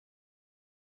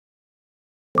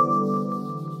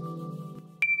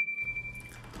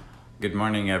Good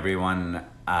morning, everyone.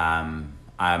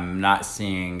 I'm not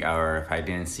seeing, or if I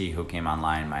didn't see who came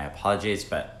online, my apologies,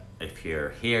 but if you're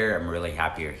here, I'm really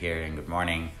happy you're here, and good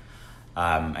morning.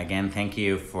 Again, thank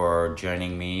you for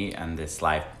joining me on this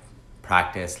live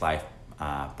practice, live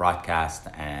broadcast,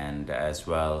 and as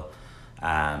well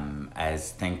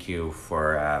as thank you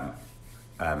for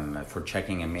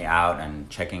checking me out and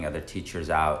checking other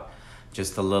teachers out.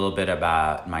 Just a little bit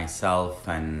about myself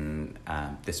and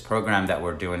this program that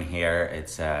we're doing here.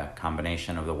 It's a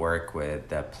combination of the work with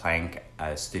the Plankk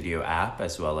Studio app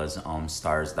as well as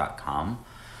OmStars.com.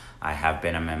 I have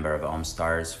been a member of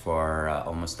OmStars for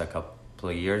almost a couple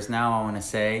of years now, I want to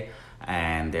say,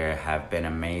 and there have been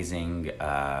amazing,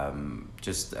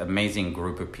 just amazing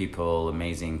group of people,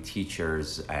 amazing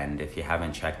teachers, and if you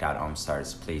haven't checked out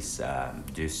OmStars, please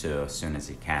do so as soon as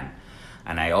you can.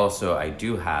 And I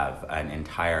do have an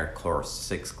entire course,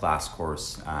 6-class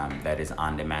course that is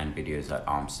on-demand videos at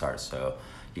OmStars, so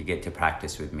you get to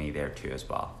practice with me there too as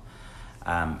well.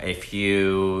 If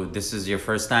this is your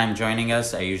first time joining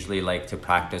us, I usually like to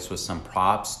practice with some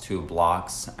props, 2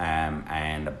 blocks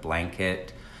and a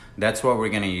blanket. That's what we're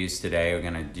gonna use today. We're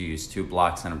gonna use 2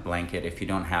 blocks and a blanket. If you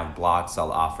don't have blocks,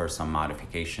 I'll offer some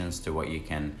modifications to what you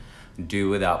can do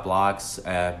without blocks.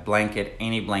 Blanket,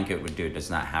 any blanket would do. It does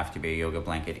not have to be a yoga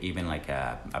blanket. Even like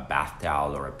a bath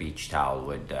towel or a beach towel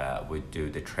would do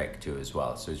the trick too as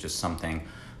well. So it's just something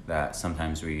that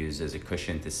sometimes we use as a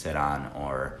cushion to sit on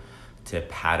or to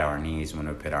pad our knees when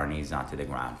we put our knees onto the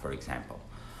ground, for example.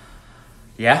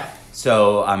 Yeah,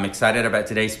 so I'm excited about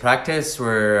today's practice.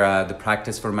 The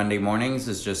practice for Monday mornings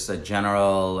is just a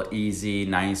general, easy,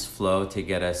 nice flow to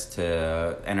get us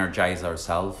to energize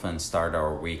ourselves and start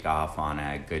our week off on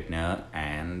a good note.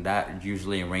 And that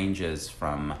usually ranges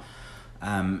from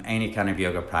any kind of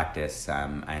yoga practice.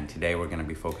 And today we're gonna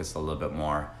be focused a little bit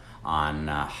more on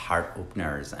heart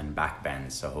openers and back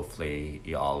bends. So hopefully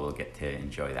you all will get to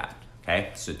enjoy that.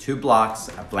 Okay, so 2 blocks,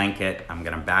 a blanket. I'm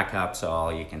gonna back up so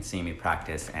all you can see me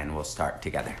practice, and we'll start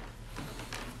together.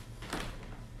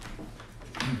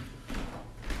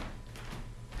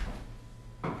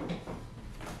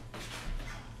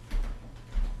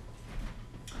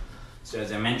 So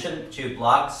as I mentioned, 2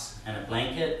 blocks and a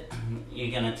blanket. You're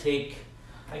gonna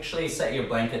actually set your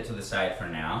blanket to the side for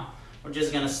now. We're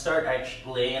just gonna start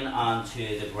actually laying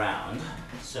onto the ground.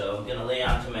 So I'm gonna lay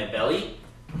onto my belly.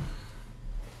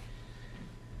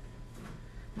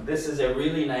 This is a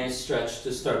really nice stretch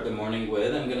to start the morning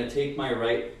with. I'm gonna take my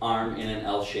right arm in an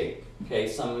L shape. Okay,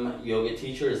 some yoga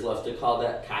teachers love to call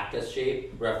that cactus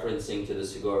shape, referencing to the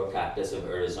saguaro cactus of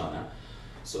Arizona.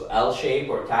 So L shape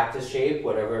or cactus shape,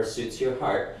 whatever suits your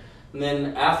heart. And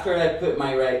then after I put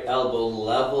my right elbow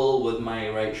level with my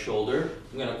right shoulder,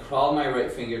 I'm gonna crawl my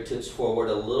right fingertips forward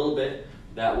a little bit.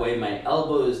 That way my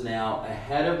elbow is now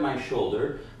ahead of my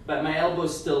shoulder, but my elbow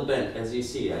is still bent, as you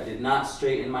see. I did not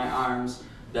straighten my arms.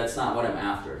 That's not what I'm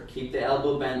after. Keep the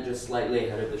elbow bent just slightly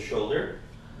ahead of the shoulder.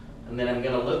 And then I'm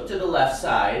gonna look to the left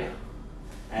side,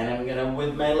 and I'm gonna,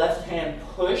 with my left hand,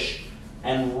 push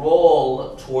and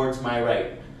roll towards my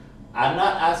right. I'm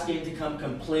not asking to come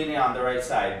completely on the right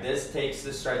side. This takes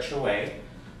the stretch away.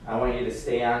 I want you to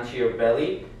stay onto your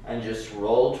belly and just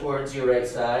roll towards your right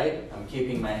side. I'm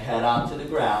keeping my head onto the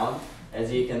ground.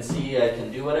 As you can see, I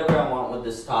can do whatever I want with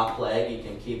this top leg. You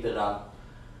can keep it on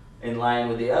in line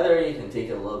with the other. You can take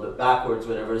it a little bit backwards,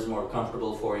 whatever is more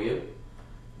comfortable for you.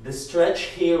 The stretch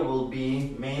here will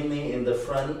be mainly in the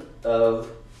front of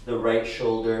the right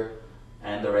shoulder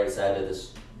and the right side of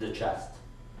the chest.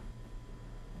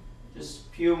 Just a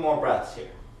few more breaths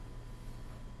here.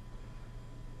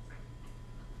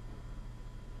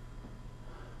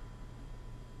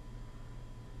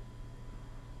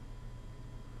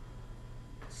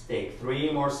 Let's take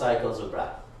 3 more cycles of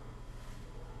breath.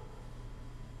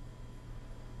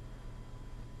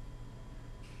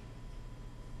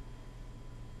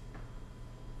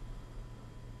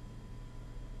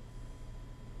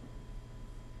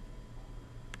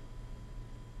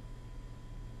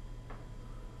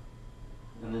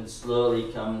 And then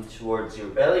slowly come towards your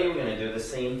belly. We're gonna do the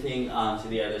same thing onto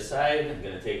the other side. I'm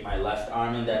gonna take my left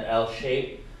arm in that L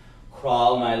shape,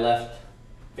 crawl my left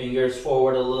fingers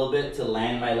forward a little bit to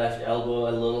land my left elbow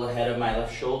a little ahead of my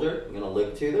left shoulder. I'm gonna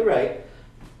look to the right.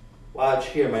 Watch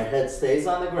here, my head stays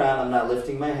on the ground. I'm not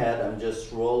lifting my head, I'm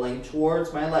just rolling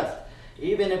towards my left.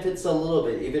 Even if it's a little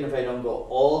bit, even if I don't go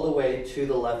all the way to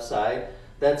the left side,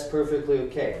 that's perfectly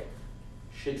okay.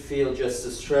 Should feel just a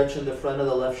stretch in the front of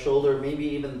the left shoulder, maybe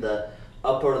even the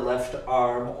upper left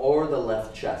arm or the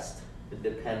left chest,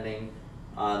 depending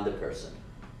on the person.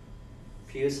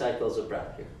 Few cycles of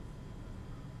breath here.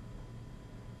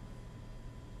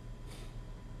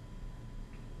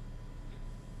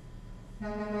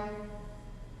 And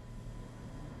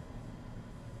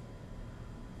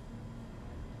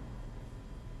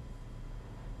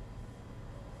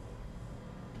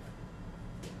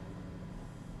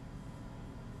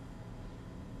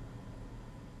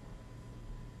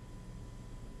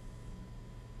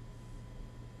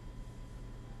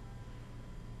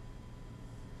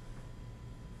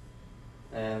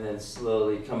then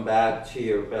slowly come back to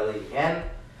your belly again.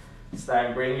 This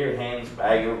time bring your hands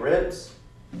by your ribs.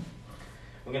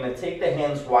 I'm going to take the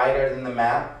hands wider than the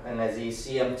mat, and as you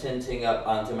see, I'm tinting up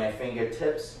onto my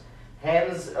fingertips.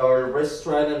 Hands or wrists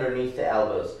right underneath the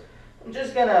elbows. I'm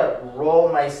just going to roll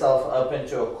myself up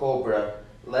into a cobra,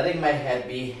 letting my head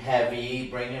be heavy,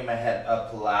 bringing my head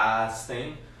up last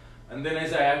thing. And then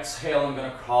as I exhale, I'm going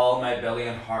to crawl my belly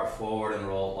and heart forward and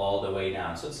roll all the way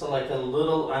down. So it's like a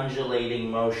little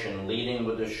undulating motion, leading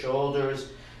with the shoulders,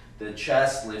 the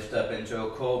chest, lift up into a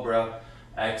cobra.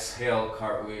 Exhale,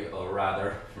 cartwheel, or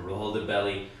rather, roll the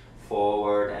belly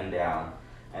forward and down.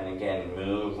 And again,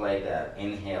 move like that.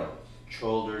 Inhale,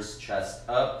 shoulders, chest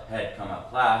up, head come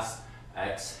up last.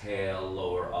 Exhale,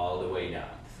 lower all the way down.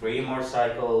 3 more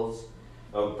cycles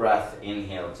of breath.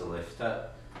 Inhale to lift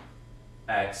up.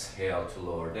 Exhale to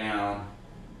lower down.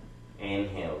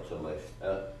 Inhale to lift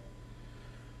up.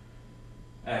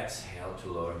 Exhale to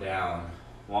lower down.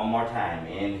 One more time.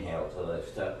 Inhale to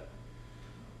lift up.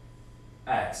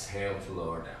 Exhale to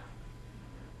lower down.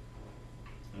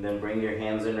 And then bring your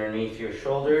hands underneath your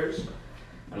shoulders.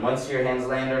 And once your hands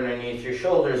land underneath your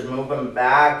shoulders, move them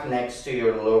back next to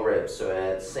your low ribs.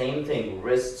 So same thing,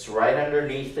 wrists right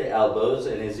underneath the elbows.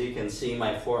 And as you can see,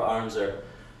 my forearms are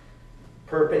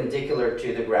perpendicular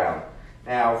to the ground.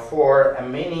 Now for a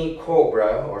mini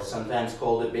cobra, or sometimes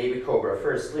called a baby cobra,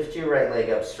 first lift your right leg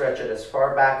up, stretch it as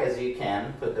far back as you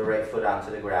can, put the right foot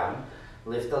onto the ground.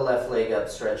 Lift the left leg up,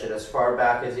 stretch it as far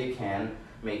back as you can,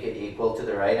 make it equal to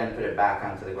the right, and put it back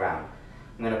onto the ground.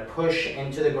 I'm going to push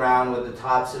into the ground with the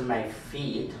tops of my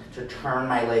feet to turn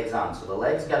my legs on. So the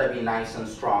legs got to be nice and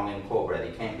strong in cobra.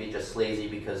 They can't be just lazy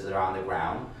because they're on the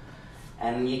ground.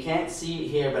 And you can't see it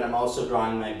here, but I'm also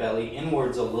drawing my belly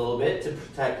inwards a little bit to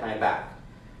protect my back.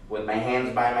 With my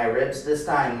hands by my ribs this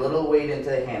time, little weight into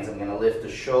the hands. I'm going to lift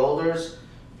the shoulders,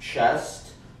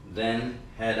 chest, then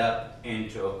head up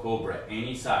into a cobra,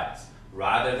 any size.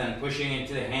 Rather than pushing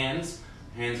into the hands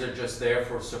are just there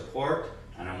for support,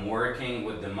 and I'm working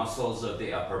with the muscles of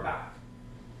the upper back.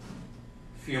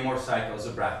 A few more cycles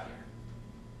of breath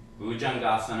here.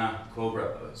 Bhujangasana,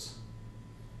 cobra pose.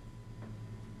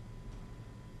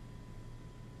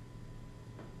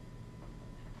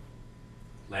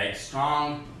 Legs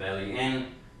strong, belly in,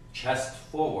 chest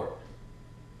forward.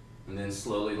 And then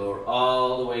slowly lower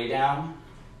all the way down.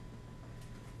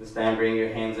 This time bring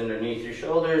your hands underneath your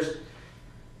shoulders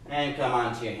and come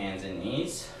onto your hands and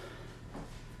knees.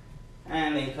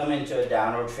 And then come into a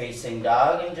downward facing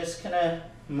dog and just kind of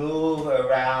move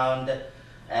around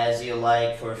as you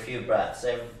like for a few breaths.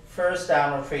 First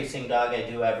downward facing dog I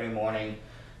do every morning.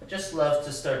 I just love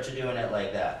to start to doing it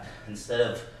like that. Instead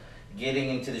of getting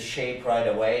into the shape right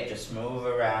away, just move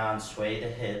around, sway the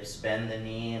hips, bend the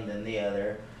knee and then the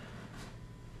other.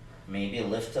 Maybe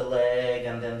lift a leg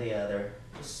and then the other.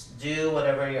 Just do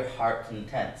whatever your heart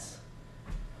intends.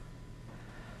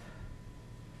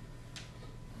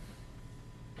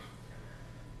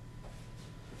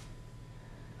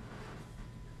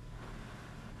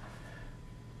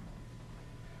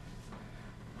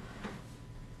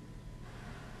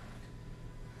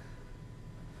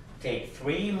 Take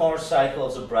 3 more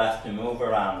cycles of breath to move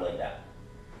around like that.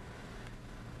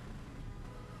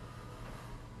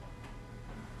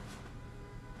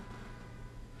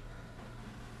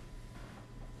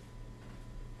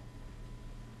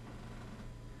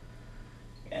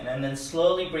 And then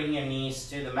slowly bring your knees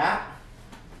to the mat.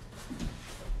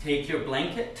 Take your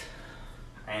blanket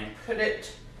and put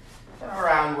it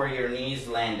around where your knees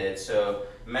landed. So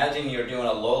imagine you're doing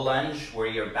a low lunge where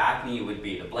your back knee would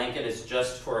be. The blanket is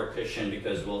just for a cushion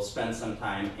because we'll spend some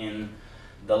time in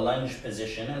the lunge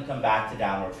position and come back to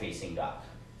downward facing dog.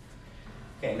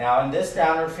 Okay, now in this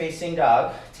downward facing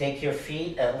dog, take your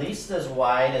feet at least as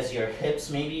wide as your hips,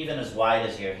 maybe even as wide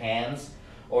as your hands,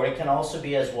 or it can also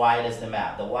be as wide as the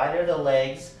mat. The wider the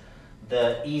legs,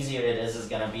 the easier it is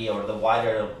going to be, or the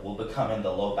wider it will become in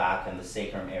the low back and the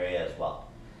sacrum area as well.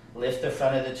 Lift the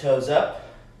front of the toes up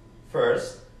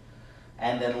first,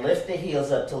 and then lift the heels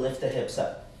up to lift the hips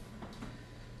up.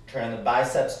 Turn the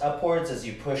biceps upwards as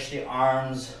you push the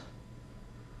arms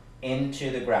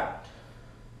into the ground.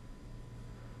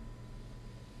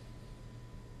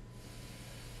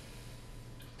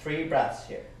 Three breaths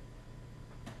here.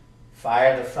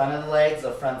 Fire the front of the legs,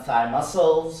 the front thigh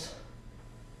muscles.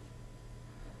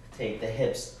 Take the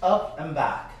hips up and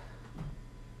back.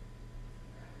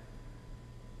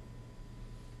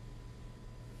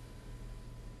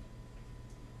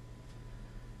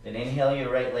 Then inhale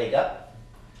your right leg up.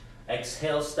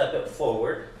 Exhale, step it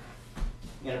forward.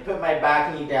 I'm going to put my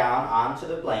back knee down onto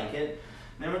the blanket.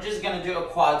 Then we're just going to do a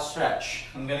quad stretch.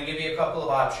 I'm going to give you a couple of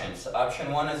options.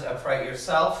 Option one is upright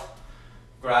yourself.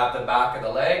 Grab the back of the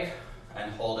leg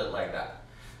and hold it like that.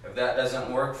 If that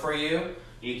doesn't work for you,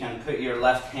 you can put your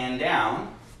left hand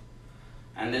down.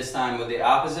 And this time with the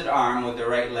opposite arm, with the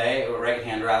right leg, or right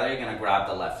hand rather, you're going to grab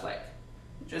the left leg.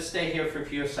 Just stay here for a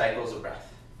few cycles of breath.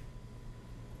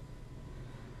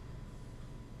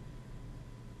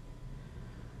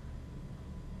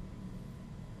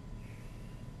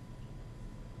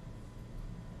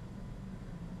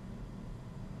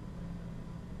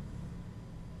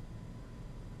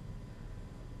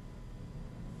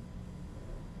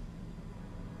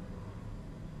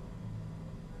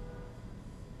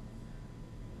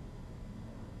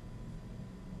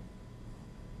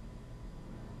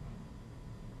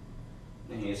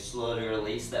 Then you slowly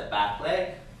release that back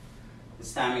leg.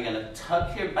 This time you're going to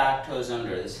tuck your back toes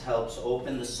under. This helps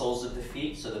open the soles of the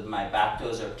feet so that my back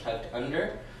toes are tucked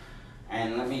under.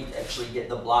 And let me actually get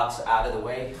the blocks out of the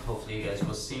way. Hopefully you guys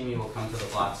will see me. We'll come to the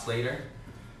blocks later.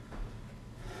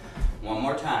 One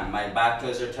more time. My back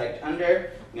toes are tucked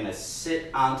under. I'm going to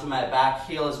sit onto my back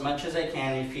heel as much as I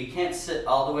can. If you can't sit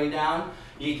all the way down,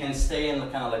 you can stay in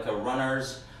kind of like a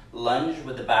runner's lunge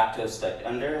with the back toes tucked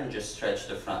under and just stretch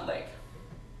the front leg.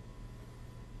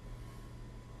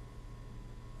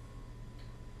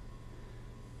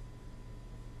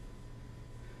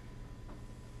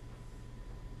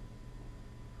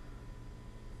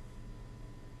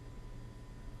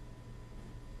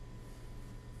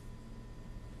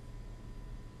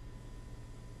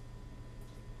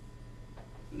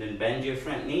 Then bend your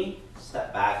front knee,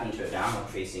 step back into a downward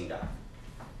facing dog.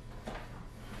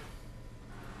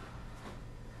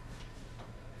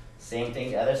 Same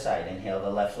thing the other side. Inhale the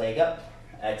left leg up.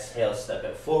 Exhale, step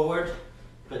it forward.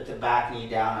 Put the back knee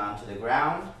down onto the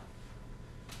ground.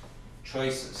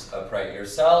 Choices: upright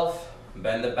yourself,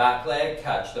 bend the back leg,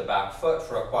 catch the back foot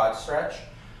for a quad stretch,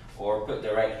 or put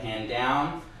the right hand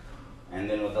down, and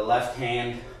then with the left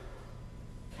hand,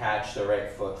 catch the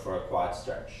right foot for a quad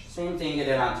stretch. Same thing you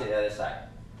did onto the other side.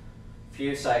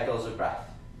 Few cycles of breath.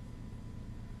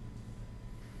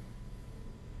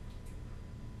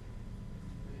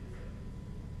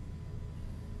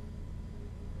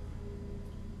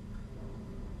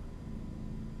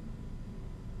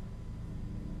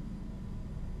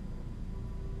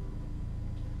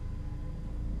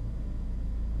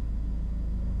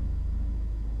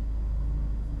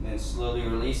 Then slowly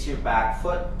release your back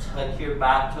foot, tuck your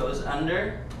back toes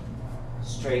under,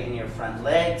 straighten your front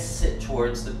leg, sit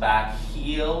towards the back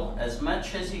heel as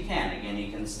much as you can. Again,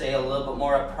 you can stay a little bit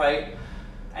more upright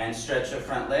and stretch the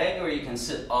front leg, or you can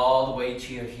sit all the way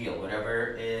to your heel,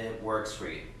 whatever it works for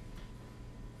you.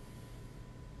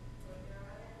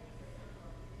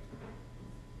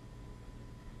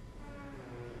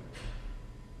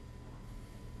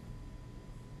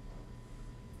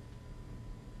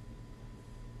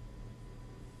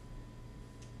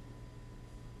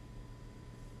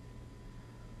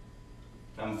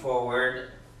 Come forward.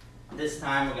 This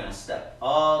time we're going to step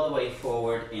all the way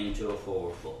forward into a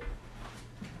forward fold.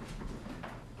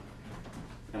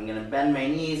 I'm going to bend my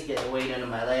knees, get the weight into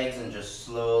my legs, and just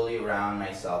slowly round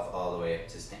myself all the way up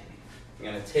to standing. I'm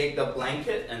going to take the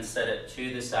blanket and set it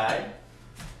to the side.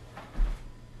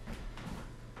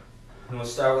 And we'll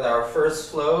start with our first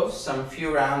flow, some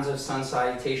few rounds of Sun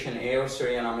Salutation A or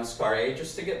Surya Namaskar A,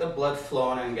 just to get the blood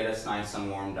flowing and get us nice and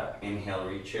warmed up. Inhale,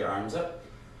 reach your arms up.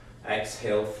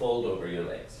 Exhale, fold over your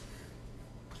legs.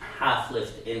 Half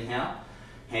lift, inhale.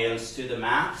 Hands to the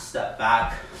mat, step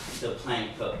back to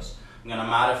plank pose. I'm going to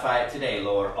modify it today.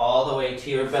 Lower all the way to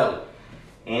your belly.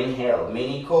 Inhale,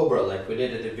 mini cobra like we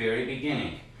did at the very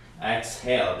beginning.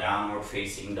 Exhale, downward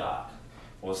facing dog.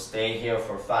 We'll stay here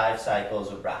for 5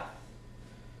 cycles of breath.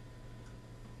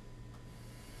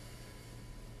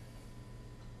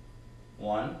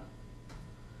 One.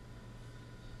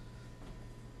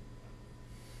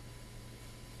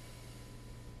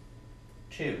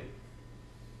 2.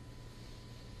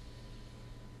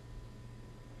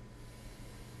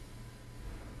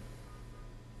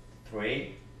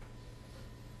 3.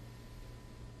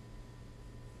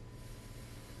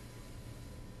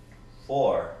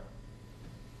 4.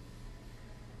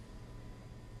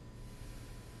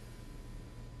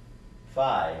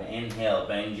 5. Inhale,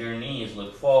 bend your knees,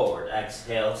 look forward.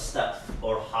 Exhale, step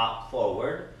or hop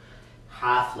forward.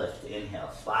 Half lift, inhale,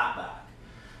 flat back.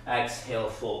 Exhale,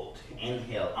 fold.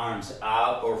 Inhale, arms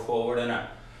out or forward and up.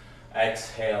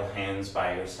 Exhale, hands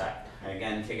by your side.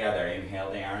 Again, together.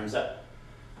 Inhale the arms up.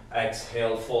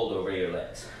 Exhale, fold over your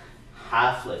legs.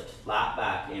 Half lift, flat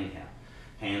back, inhale.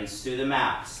 Hands to the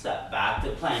mat, step back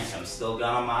to plank. I'm still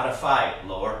gonna modify it.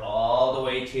 Lower all the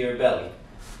way to your belly.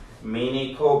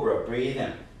 Mini cobra, breathe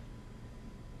in.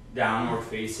 Downward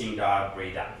facing dog,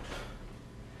 breathe out.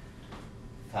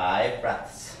 5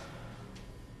 breaths.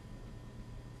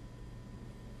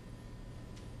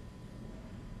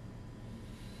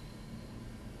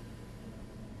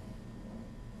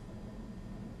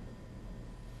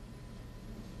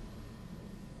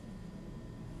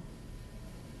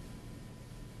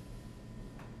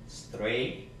 It's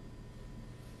 3.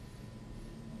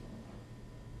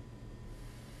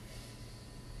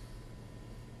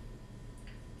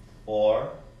 4.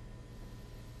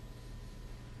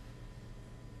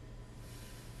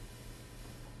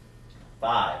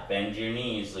 5. Bend your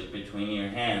knees, look between your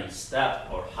hands, step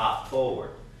or hop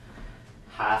forward.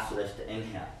 Half lift,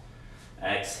 inhale.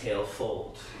 Exhale,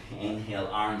 fold. Inhale,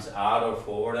 arms out or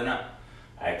forward and up.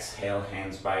 Exhale,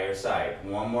 hands by your side.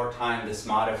 One more time, this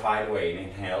modified way.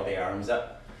 Inhale, the arms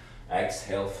up.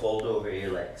 Exhale, fold over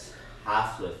your legs.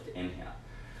 Half lift, inhale.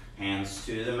 Hands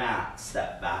to the mat,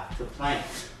 step back to plank.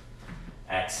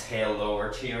 Exhale,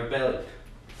 lower to your belly.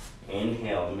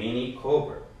 Inhale, mini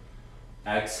cobra.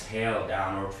 Exhale,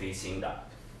 downward facing dog.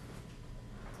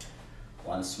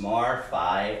 Once more,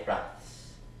 5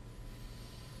 breaths.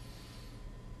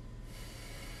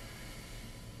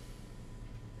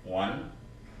 One.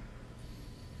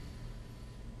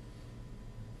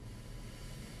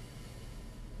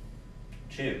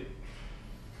 2.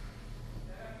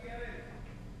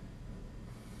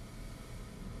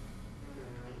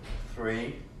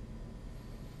 3.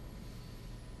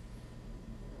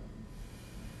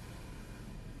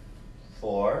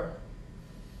 4.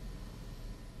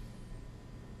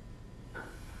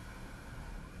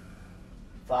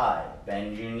 5.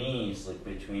 Bend your knees, look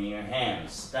between your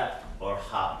hands, step or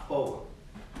hop forward.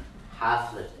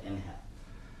 Half lift, inhale.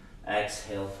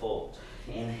 Exhale, fold.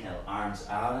 Inhale, arms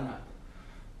out and up.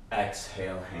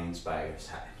 Exhale, hands by your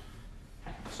side.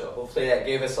 Okay. So hopefully that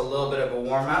gave us a little bit of a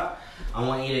warm up. I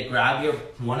want you to grab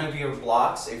one of your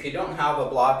blocks. If you don't have a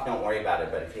block, don't worry about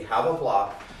it. But if you have a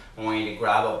block, I want you to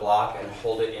grab a block and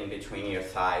hold it in between your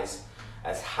thighs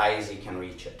as high as you can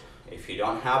reach it. If you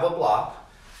don't have a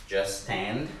block, just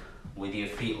stand with your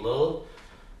feet a little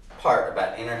apart,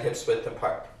 about inner hips width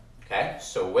apart. Okay?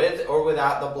 So with or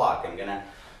without the block, I'm gonna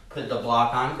put the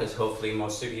block on because hopefully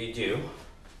most of you do.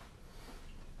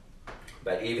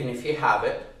 But even if you have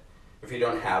it, if you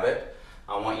don't have it,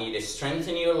 I want you to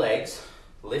strengthen your legs,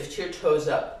 lift your toes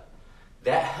up.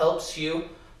 That helps you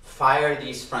fire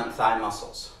these front thigh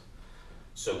muscles.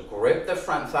 So grip the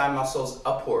front thigh muscles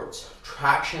upwards,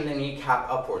 traction the kneecap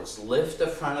upwards, lift the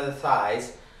front of the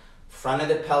thighs, front of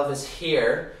the pelvis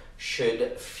here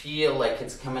should feel like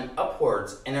it's coming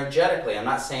upwards energetically. I'm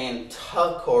not saying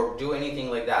tuck or do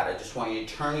anything like that. I just want you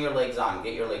to turn your legs on,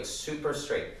 get your legs super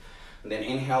straight. And then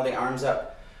inhale the arms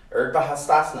up. Urdhva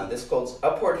Hastasana, this goes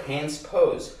upward hands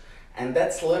pose. And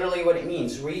that's literally what it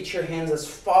means. Reach your hands as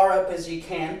far up as you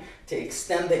can to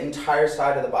extend the entire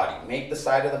side of the body. Make the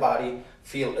side of the body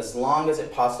feel as long as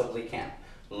it possibly can.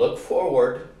 Look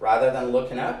forward rather than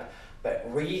looking up, but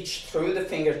reach through the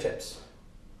fingertips.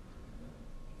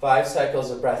 5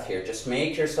 cycles of breath here. Just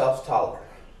make yourself taller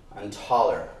and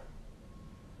taller.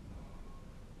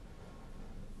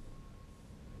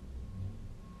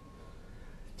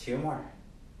 Two more.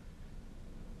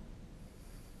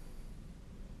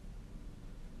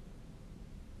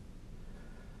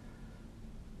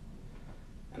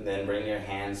 And then bring your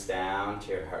hands down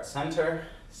to your heart center.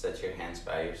 Set your hands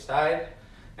by your side.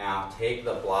 Now take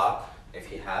the block,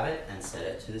 if you have it, and set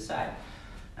it to the side.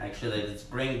 Actually, let's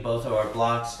bring both of our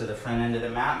blocks to the front end of the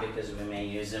mat because we may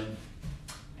use them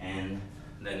in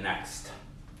the next.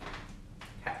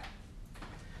 Okay.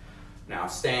 Now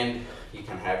stand, you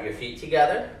can have your feet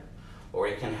together or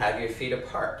you can have your feet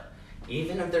apart.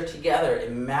 Even if they're together,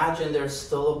 imagine there's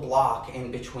still a block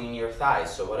in between your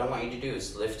thighs. So what I want you to do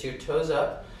is lift your toes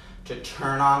up to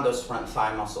turn on those front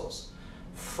thigh muscles.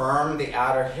 Firm the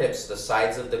outer hips, the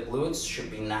sides of the glutes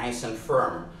should be nice and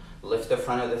firm. Lift the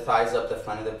front of the thighs up, the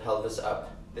front of the pelvis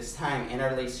up. This time,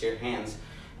 interlace your hands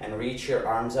and reach your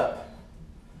arms up.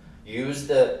 Use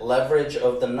the leverage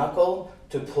of the knuckle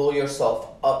to pull yourself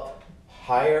up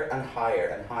higher and higher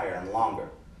and higher and longer.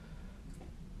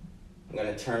 I'm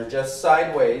going to turn just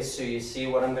sideways so you see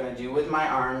what I'm going to do with my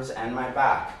arms and my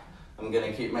back. I'm going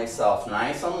to keep myself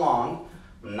nice and long.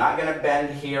 I'm not going to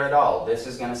bend here at all. This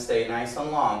is going to stay nice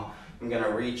and long. I'm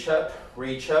gonna reach up,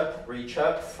 reach up, reach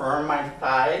up, firm my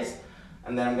thighs,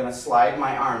 and then I'm gonna slide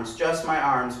my arms, just my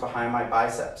arms behind my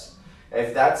biceps.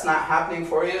 If that's not happening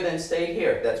for you, then stay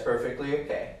here. That's perfectly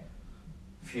okay.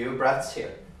 Few breaths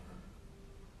here.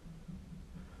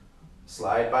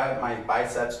 Slide by my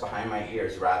biceps behind my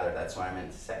ears, rather, that's what I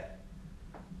meant to say.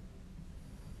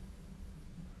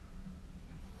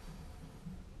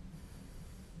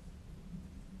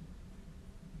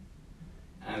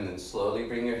 And then slowly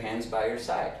bring your hands by your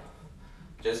side.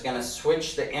 Just gonna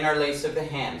switch the interlace of the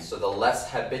hands, so the less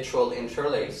habitual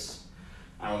interlace.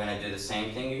 And we're gonna do the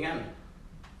same thing again.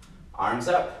 Arms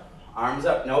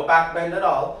up, no back bend at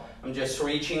all. I'm just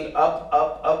reaching up,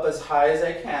 up, up as high as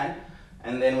I can.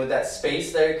 And then with that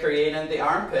space that I create in the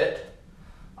armpit,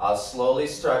 I'll slowly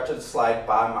start to slide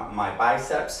by my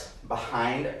biceps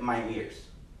behind my ears.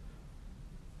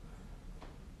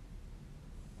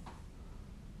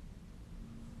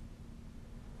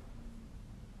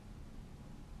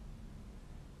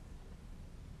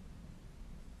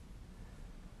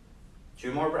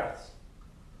 Two more breaths.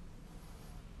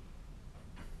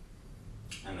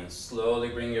 And then slowly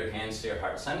bring your hands to your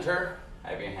heart center.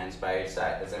 Have your hands by your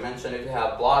side. As I mentioned, if you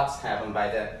have blocks, have them by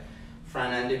the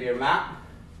front end of your mat.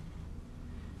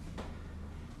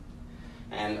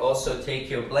 And also take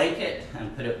your blanket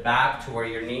and put it back to where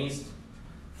your knees,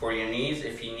 for your knees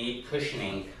if you need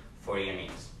cushioning for your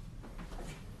knees.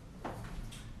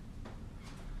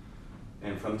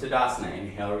 And from Tadasana,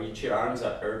 inhale, reach your arms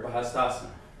up, Urdhva Hastasana.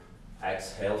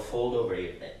 Exhale, fold over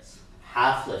your legs.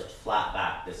 Half lift, flat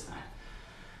back this time.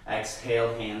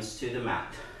 Exhale, hands to the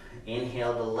mat.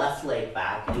 Inhale the left leg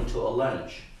back into a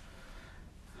lunge.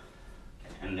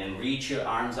 And then reach your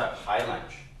arms up, high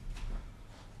lunge.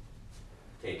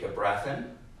 Take a breath in.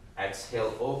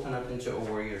 Exhale, open up into a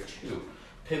warrior two.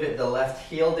 Pivot the left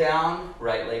heel down,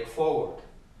 right leg forward.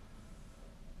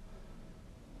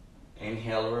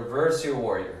 Inhale, reverse your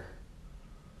warrior.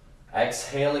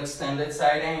 Exhale, extended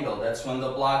side angle. That's when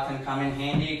the block can come in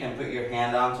handy. You can put your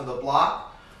hand onto the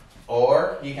block,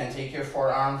 or you can take your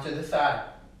forearm to the thigh.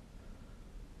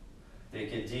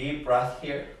 Take a deep breath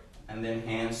here, and then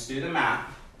hands to the mat.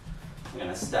 We're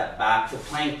gonna step back to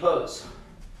plank pose.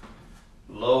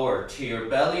 Lower to your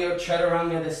belly or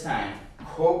chaturanga this time.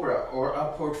 Cobra or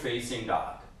upward facing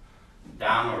dog.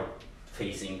 Downward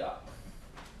facing dog.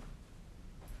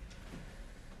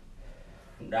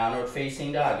 Downward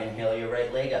facing dog. Inhale your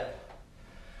right leg up.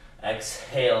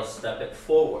 Exhale, step it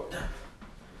forward.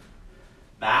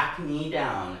 Back knee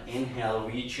down. Inhale,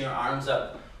 reach your arms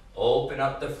up. Open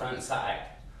up the front side.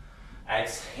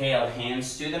 Exhale,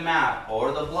 hands to the mat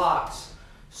or the blocks.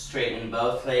 Straighten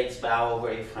both legs, bow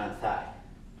over your front thigh.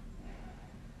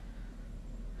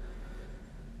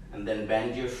 And then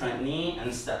bend your front knee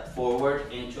and step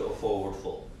forward into a forward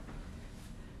fold.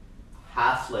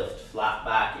 Half lift, flat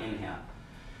back, inhale.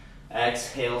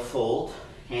 Exhale, fold.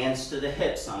 Hands to the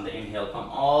hips on the inhale. Come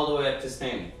all the way up to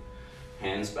standing.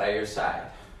 Hands by your side.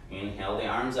 Inhale the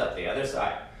arms up, the other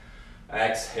side.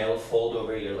 Exhale, fold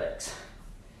over your legs.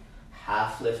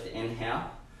 Half lift, inhale.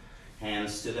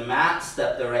 Hands to the mat,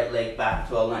 step the right leg back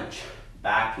to a lunge.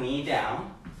 Back knee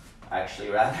down. Actually,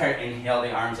 rather, inhale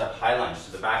the arms up, high lunge,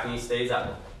 so the back knee stays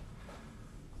up.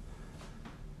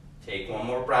 Take one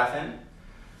more breath in.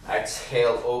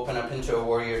 Exhale, open up into a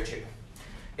warrior two.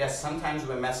 Yes, sometimes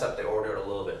we mess up the order a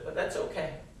little bit, but that's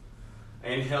okay.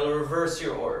 Inhale, reverse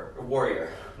your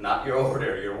warrior. Not your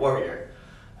order, your warrior.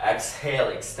 Exhale,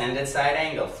 extended side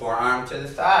angle, forearm to the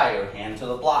thigh or hand to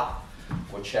the block,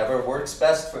 whichever works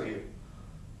best for you.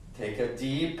 Take a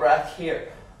deep breath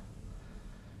here.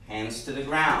 Hands to the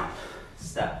ground.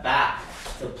 Step back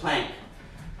to plank.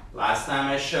 Last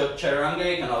time I showed chaturanga,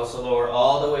 you can also lower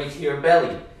all the way to your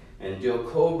belly and do a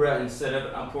cobra instead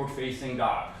of upward facing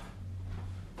dog.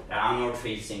 Downward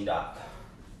facing dog.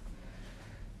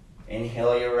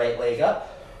 Inhale your right leg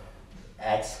up.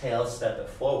 Exhale, step it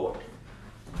forward.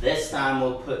 This time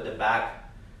we'll put the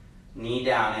back knee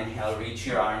down. Inhale, reach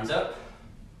your arms up.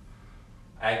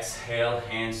 Exhale,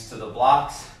 hands to the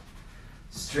blocks.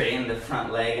 Straighten the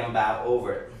front leg and bow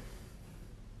over it.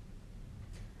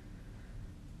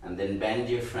 And then bend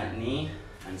your front knee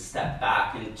and step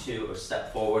back into, or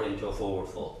step forward into a forward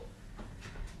fold.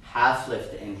 Half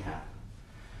lift, inhale.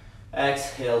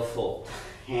 Exhale, fold.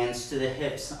 Hands to the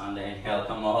hips on the inhale,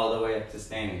 come all the way up to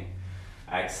standing.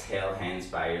 Exhale, hands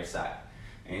by your side.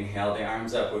 Inhale the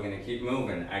arms up, we're gonna keep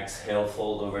moving. Exhale,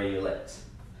 fold over your legs.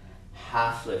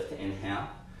 Half lift, inhale.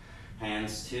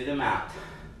 Hands to the mat.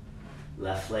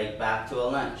 Left leg back to a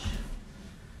lunge.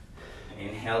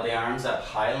 Inhale the arms up,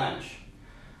 high lunge.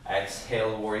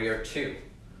 Exhale, warrior two.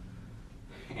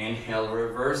 Inhale,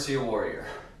 reverse your warrior.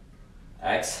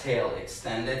 Exhale,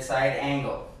 extended side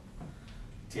angle.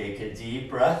 Take a deep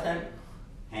breath in,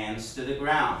 hands to the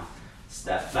ground.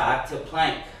 Step back to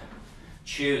plank.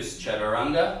 Choose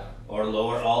chaturanga or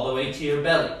lower all the way to your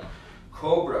belly.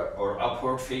 Cobra or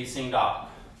upward facing dog.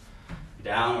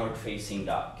 Downward facing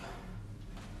dog.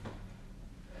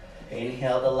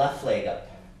 Inhale the left leg up.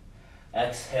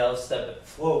 Exhale, step it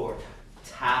forward.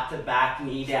 Tap the back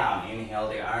knee down. Inhale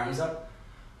the arms up.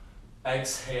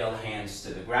 Exhale, hands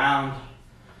to the ground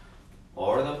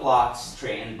or the blocks.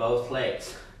 Straighten both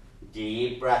legs.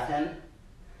 Deep breath in.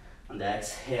 And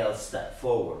exhale, step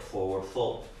forward, forward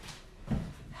fold.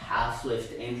 Half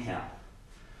lift, inhale.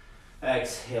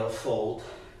 Exhale, fold.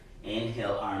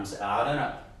 Inhale, arms out and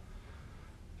up.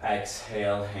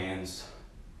 Exhale, hands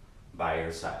by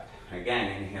your side.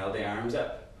 Again, inhale the arms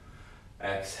up.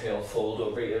 Exhale, fold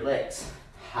over your legs.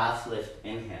 Half lift,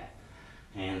 inhale.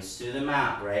 Hands to the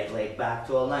mat, right leg back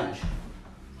to a lunge.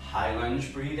 High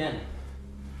lunge, breathe in.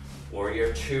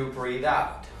 Warrior 2, breathe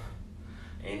out.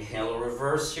 Inhale,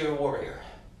 reverse your warrior.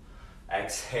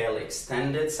 Exhale,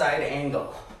 extended side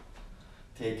angle.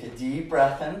 Take a deep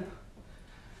breath in.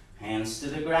 Hands to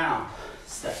the ground.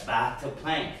 Step back to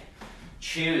plank.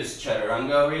 Choose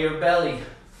chaturanga over your belly.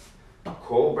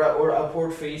 Cobra or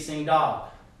upward facing dog.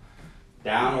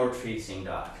 Downward facing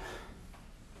dog.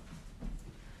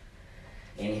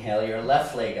 Inhale your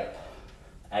left leg up.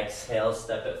 Exhale,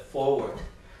 step it forward.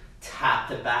 Tap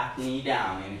the back knee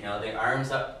down. Inhale the arms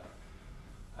up.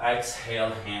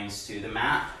 Exhale, hands to the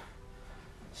mat.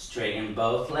 Straighten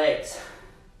both legs.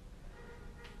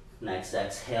 Next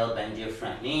exhale, bend your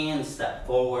front knee and step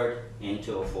forward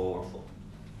into a forward fold.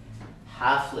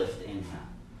 Half lift, inhale.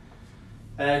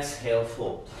 Exhale,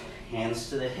 fold. Hands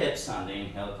to the hips on the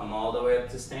inhale, come all the way up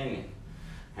to standing.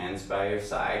 Hands by your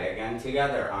side, again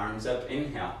together, arms up,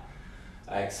 inhale.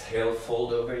 Exhale,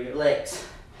 fold over your legs.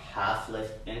 Half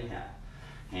lift, inhale.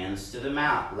 Hands to the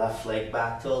mat, left leg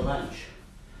back to a lunge.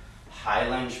 High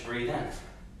lunge, breathe in.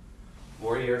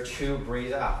 Warrior 2,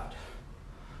 breathe out.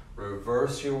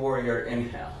 Reverse your warrior,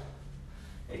 inhale.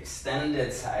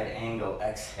 Extended side angle,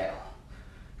 exhale.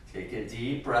 Take a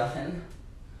deep breath in.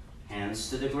 Hands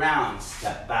to the ground,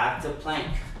 step back to plank.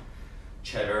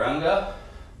 Chaturanga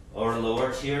or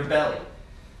lower to your belly.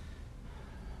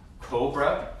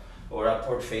 Cobra or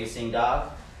upward facing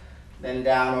dog, then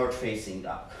downward facing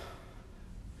dog.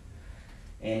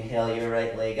 Inhale your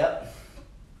right leg up.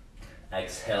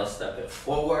 Exhale, step it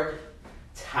forward.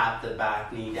 Tap the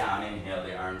back knee down, inhale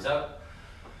the arms up.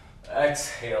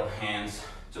 Exhale, hands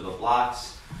to the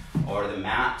blocks or the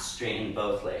mat, straighten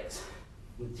both legs.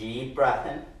 Deep breath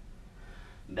in.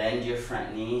 Bend your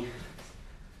front knee,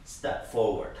 step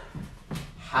forward.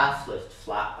 Half lift,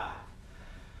 flat back.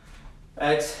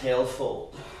 Exhale,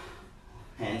 fold.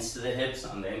 Hands to the hips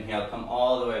on the inhale, come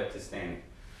all the way up to standing.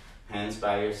 Hands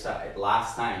by your side.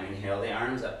 Last time, inhale the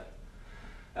arms up.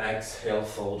 Exhale,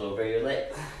 fold over your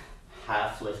leg.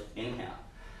 Half lift, inhale.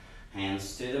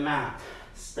 Hands to the mat.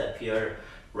 Step your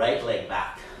right leg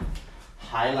back.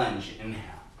 High lunge, inhale.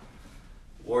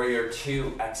 Warrior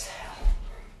 2, exhale.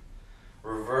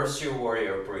 Reverse your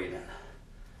warrior, breathe in.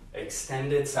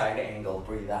 Extended side angle,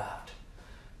 breathe out.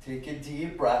 Take a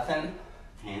deep breath in.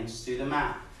 Hands to the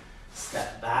mat.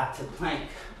 Step back to plank.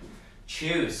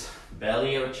 Choose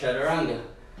belly or chaturanga.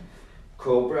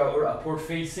 Cobra or upward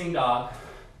facing dog.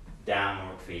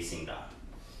 Downward facing dog.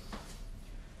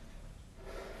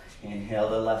 Inhale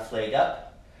the left leg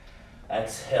up.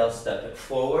 Exhale, step it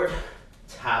forward.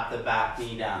 Tap the back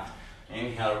knee down.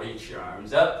 Inhale, reach your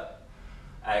arms up.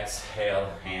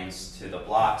 Exhale, hands to the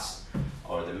blocks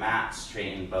or the mat,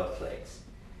 straighten both legs.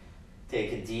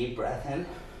 Take a deep breath in.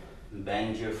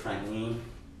 Bend your front knee.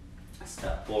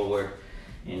 Step forward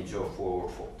into a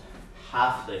forward fold.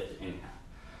 Half lift, inhale.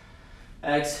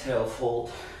 Exhale,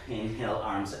 fold. Inhale,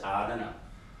 arms out and up.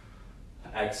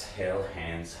 Exhale,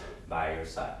 hands by your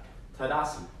side.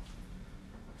 Tadasana.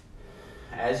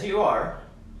 As you are,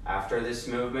 after this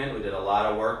movement, we did a lot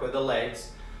of work with the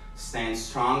legs. Stand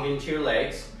strong into your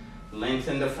legs.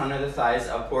 Lengthen the front of the thighs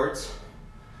upwards.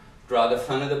 Draw the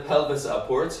front of the pelvis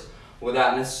upwards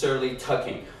without necessarily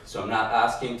tucking. So I'm not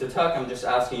asking to tuck, I'm just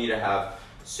asking you to have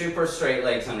super straight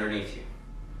legs underneath you.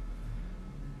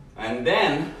 And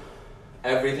then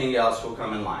everything else will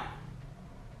come in line.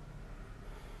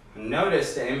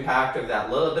 Notice the impact of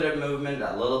that little bit of movement,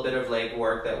 that little bit of leg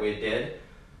work that we did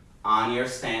on your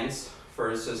stance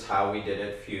versus how we did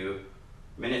it a few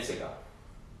minutes ago.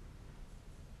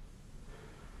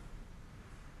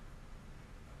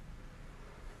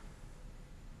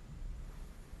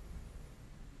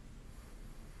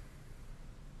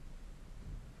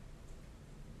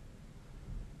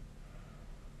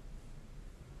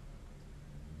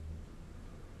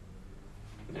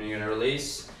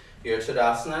 your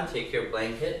Tadasana. Take your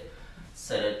blanket,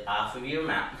 set it off of your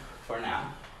mat for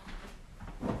now.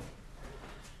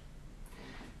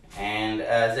 And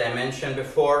as I mentioned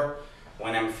before,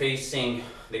 when I'm facing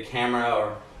the camera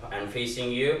or I'm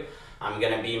facing you, I'm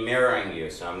going to be mirroring you.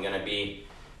 So I'm going to be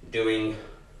doing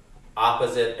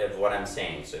opposite of what I'm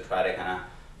saying. So try to kind of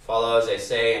follow as I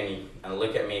say and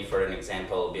look at me for an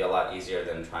example. It'll be a lot easier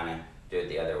than trying to do it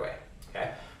the other way. Okay?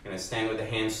 I'm going to stand with the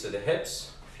hands to the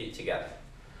hips, feet together.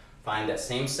 Find that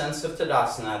same sense of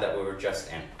Tadasana that we were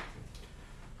just in.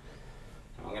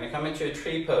 I'm going to come into a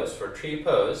tree pose. For tree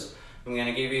pose, I'm going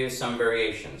to give you some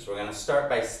variations. We're going to start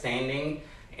by standing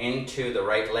into the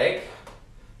right leg,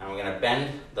 and we're going to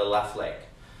bend the left leg.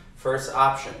 First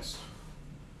options,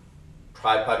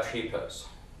 tripod tree pose.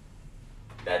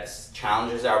 That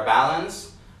challenges our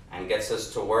balance and gets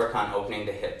us to work on opening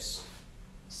the hips.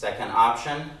 Second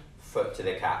option, foot to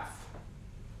the calf.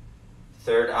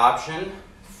 Third option,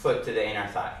 foot to the inner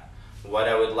thigh. What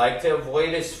I would like to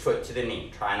avoid is foot to the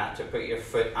knee. Try not to put your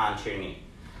foot onto your knee.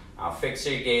 Now fix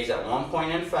your gaze at one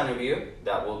point in front of you.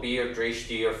 That will be your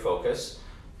drishti, your focus.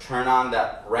 Turn on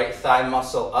that right thigh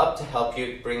muscle up to help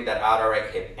you bring that outer right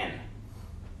hip in.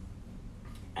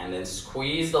 And then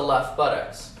squeeze the left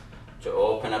buttocks to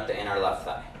open up the inner left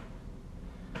thigh.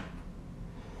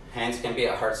 Hands can be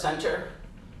at heart center.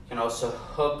 You can also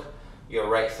hook your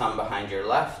right thumb behind your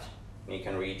left, and you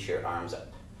can reach your arms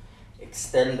up.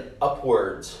 Extend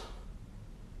upwards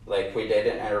like we did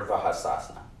in Urdhva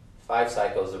Hastasana. 5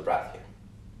 cycles of breath here.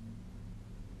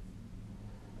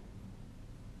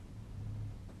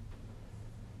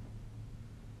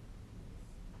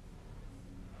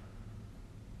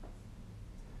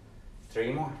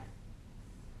 Three more.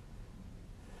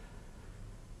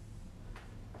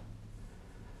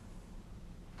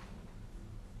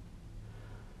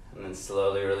 And then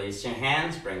slowly release your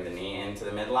hands, bring the knee into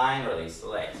the midline, release the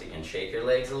legs. You can shake your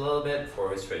legs a little bit before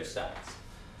we switch sides.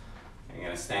 You're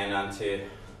going to stand onto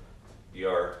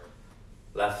your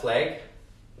left leg.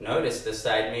 Notice this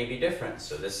side may be different.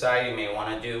 So this side you may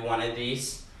want to do one of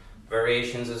these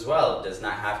variations as well. It does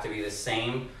not have to be the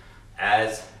same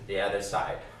as the other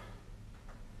side.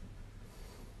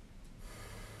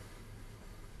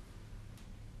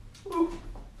 Ooh.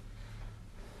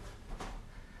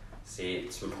 See,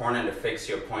 it's important to fix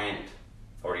your point,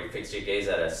 or you fix your gaze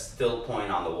at a still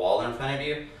point on the wall in front of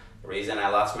you. The reason I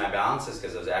lost my balance is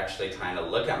because I was actually trying to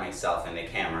look at myself in the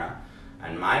camera,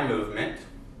 and my movement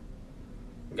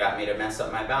got me to mess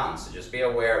up my balance. So just be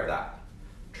aware of that.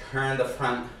 Turn the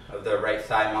front of the right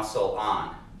thigh muscle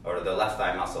on, or the left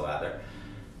thigh muscle rather.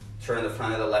 Turn the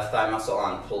front of the left thigh muscle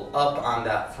on. Pull up on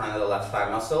that front of the left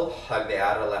thigh muscle. Hug the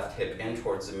outer left hip in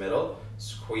towards the middle.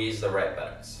 Squeeze the right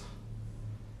buttocks.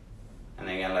 And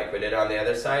again, like we did on the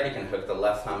other side, you can hook the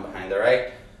left thumb behind the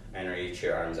right and reach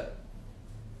your arms up.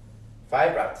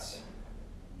 5 breaths.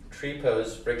 Tree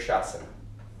pose, Vrikshasana.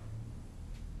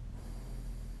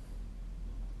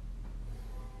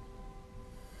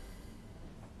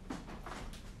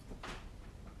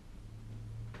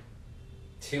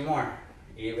 Two more.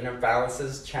 Even if balance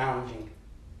is challenging.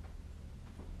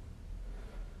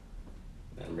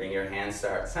 Then bring your hands to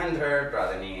heart center,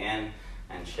 draw the knee in,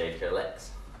 and shake your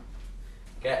legs.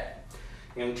 Okay.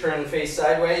 You're going to turn and face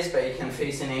sideways, but you can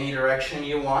face in any direction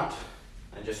you want.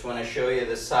 I just want to show you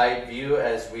the side view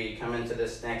as we come into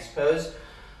this next pose.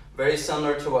 Very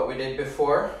similar to what we did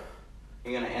before.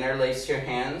 You're going to interlace your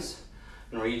hands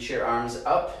and reach your arms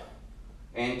up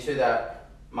into that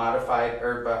modified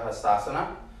Urdhva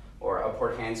Hastasana, or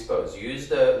upward hands pose. Use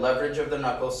the leverage of the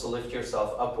knuckles to lift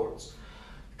yourself upwards.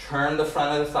 Turn the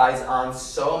front of the thighs on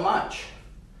so much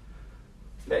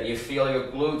that you feel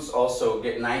your glutes also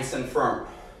get nice and firm.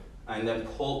 And then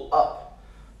pull up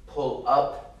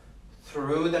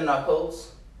through the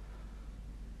knuckles.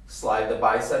 Slide the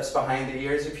biceps behind the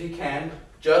ears if you can.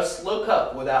 Just look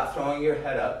up without throwing your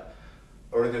head up,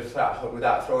 or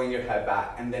without throwing your head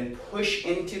back. And then push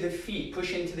into the feet,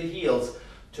 push into the heels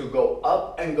to go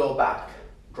up and go back.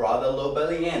 Draw the low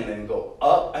belly in, then go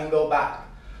up and go back.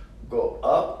 Go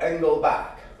up and go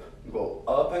back. Go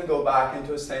up and go back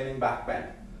into a standing back bend.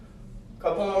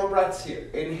 Couple more breaths here.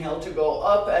 Inhale to go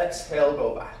up, exhale,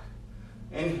 go back.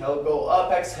 Inhale, go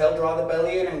up, exhale, draw the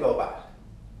belly in and go back.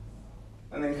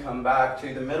 And then come back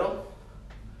to the middle.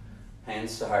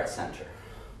 Hands to heart center.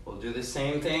 We'll do the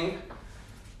same thing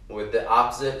with the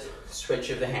opposite switch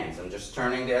of the hands. I'm just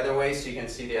turning the other way so you can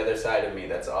see the other side of me.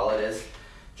 That's all it is.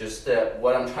 Just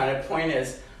what I'm trying to point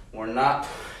is we're not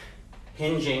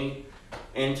hinging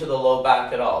into the low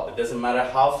back at all. It doesn't matter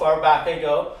how far back I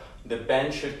go, the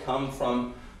bend should come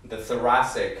from the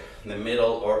thoracic, the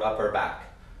middle or upper back.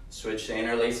 Switch to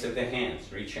interlace of the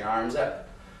hands. Reach your arms up.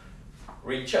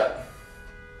 Reach up.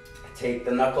 Take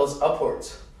the knuckles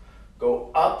upwards.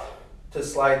 Go up to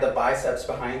slide the biceps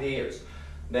behind the ears.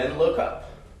 Then look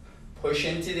up. Push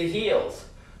into the heels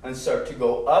and start to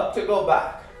go up to go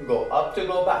back. Go up to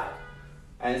go back.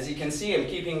 And as you can see, I'm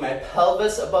keeping my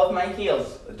pelvis above my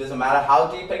heels. It doesn't matter how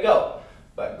deep I go,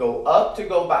 but go up to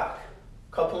go back.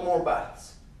 Couple more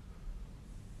breaths.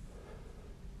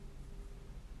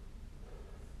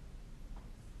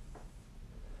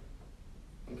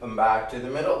 And come back to the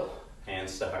middle.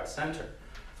 Hands to heart center.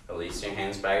 Release your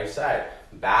hands by your side.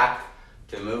 Back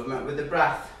to movement with the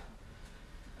breath.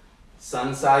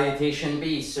 Sun Salutation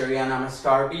B, Surya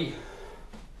Namaskar B.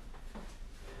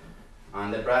 On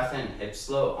the breath in, hips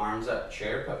low, arms up,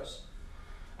 chair pose.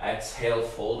 Exhale,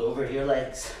 fold over your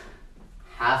legs.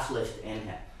 Half lift,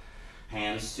 inhale.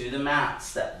 Hands to the mat,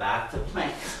 step back to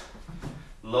plank.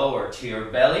 Lower to your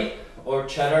belly or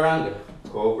chaturanga.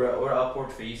 Cobra or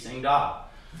upward facing dog.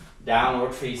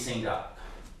 Downward facing dog.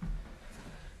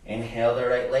 Inhale the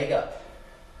right leg up.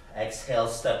 Exhale,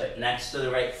 step it next to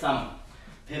the right thumb.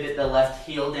 Pivot the left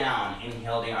heel down.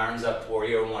 Inhale the arms up,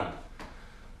 warrior one.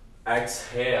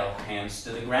 Exhale, hands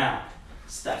to the ground.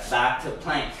 Step back to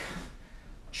plank.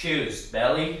 Choose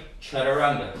belly,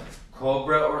 chaturanga,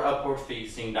 cobra or upward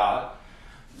facing dog,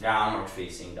 downward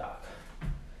facing dog.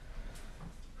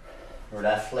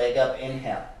 Left leg up,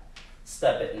 inhale.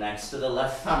 Step it next to the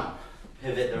left thumb.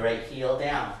 Pivot the right heel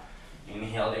down.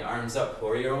 Inhale the arms up,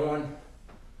 warrior one.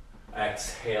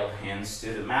 Exhale, hands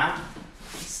to the mat.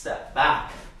 Step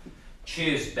back.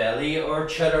 Choose belly or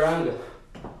chaturanga,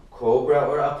 cobra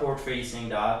or upward facing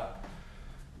dog,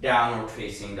 downward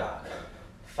facing dog.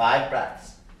 5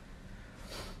 breaths.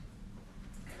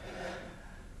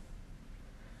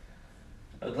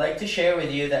 I would like to share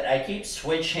with you that I keep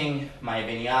switching my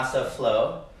vinyasa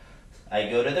flow. I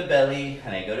go to the belly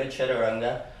and I go to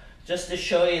chaturanga just to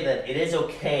show you that it is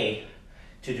okay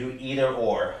to do either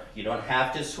or. You don't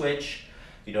have to switch.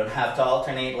 You don't have to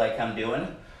alternate like I'm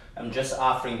doing. I'm just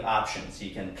offering options.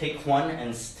 You can pick one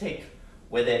and stick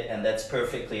with it, and that's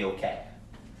perfectly okay.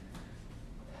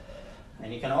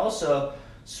 And you can also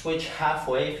switch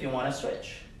halfway if you want to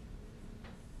switch.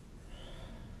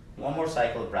 One more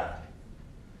cycle of breath.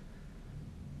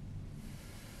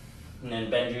 And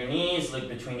then bend your knees, look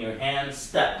between your hands,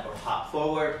 step or hop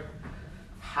forward.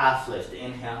 Half lift,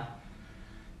 inhale.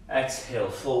 Exhale,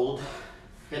 fold.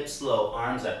 Hips low,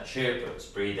 arms up, chair pose.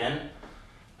 Breathe in.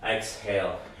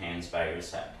 Exhale, hands by your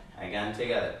side. Again,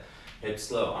 together.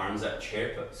 Hips low, arms up,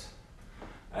 chair pose.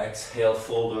 Exhale,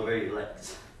 fold over your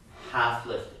legs. Half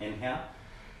lift, inhale.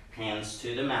 Hands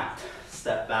to the mat.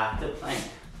 Step back to plank.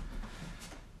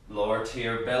 Lower to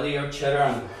your belly or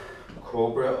chaturanga.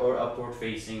 Cobra or upward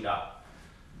facing dog.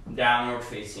 Downward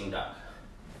facing dog.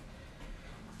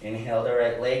 Inhale the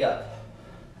right leg up.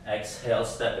 Exhale,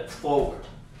 step it forward.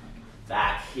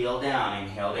 Back heel down.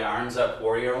 Inhale the arms up,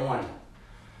 warrior one.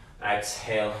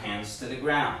 Exhale, hands to the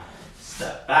ground.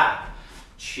 Step back.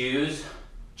 Choose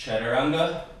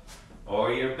chaturanga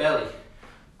or your belly.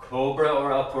 Cobra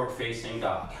or upward facing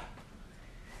dog.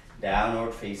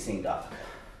 Downward facing dog.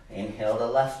 Inhale the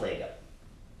left leg up.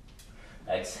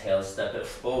 Exhale, step it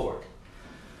forward.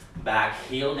 Back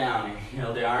heel down.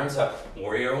 Inhale the arms up,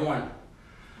 warrior one.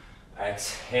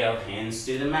 Exhale, hands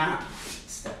to the mat.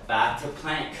 Step back to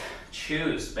plank.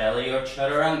 Choose belly or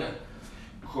chaturanga.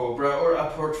 Cobra or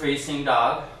upward facing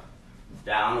dog,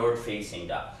 downward facing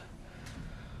dog.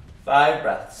 5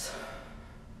 breaths.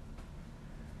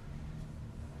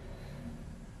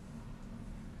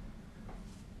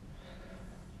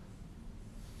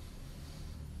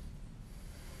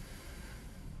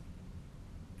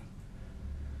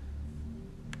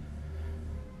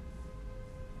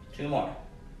 Two more.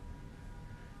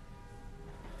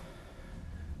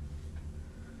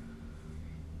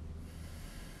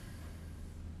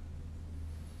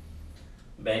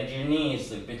 Bend your knees,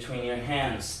 look between your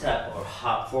hands, step or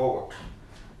hop forward.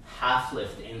 Half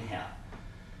lift, inhale.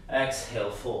 Exhale,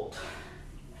 fold.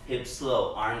 Hips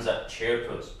low, arms up, chair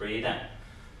pose, breathe in.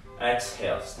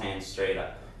 Exhale, stand straight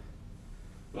up.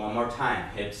 One more time,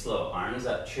 hips low, arms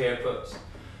up, chair pose.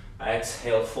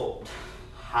 Exhale, fold.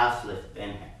 Half lift,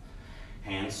 inhale.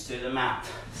 Hands to the mat,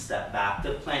 step back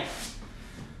to plank.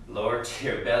 Lower to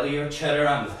your belly or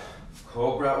chaturanga.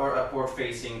 Cobra or upward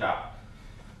facing dog.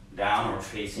 Downward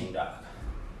facing dog.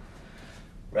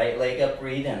 Right leg up,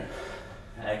 breathe in.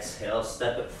 Exhale,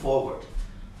 step it forward.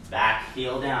 Back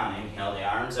heel down. Inhale the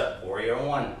arms up, warrior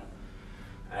one.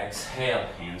 Exhale,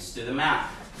 hands to the mat.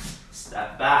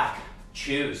 Step back.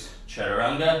 Choose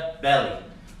chaturanga, belly.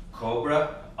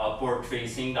 Cobra, upward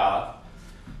facing dog.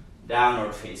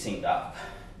 Downward facing dog.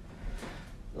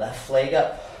 Left leg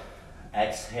up.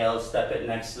 Exhale, step it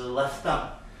next to the left thumb.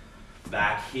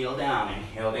 Back heel down.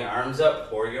 Inhale the arms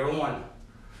up, warrior one.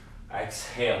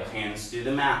 Exhale, hands to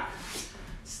the mat.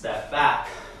 Step back.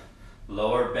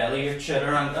 Lower belly or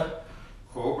chaturanga.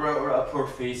 Cobra or upward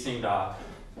facing dog.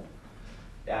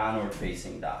 Downward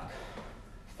facing dog.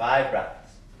 5 breaths.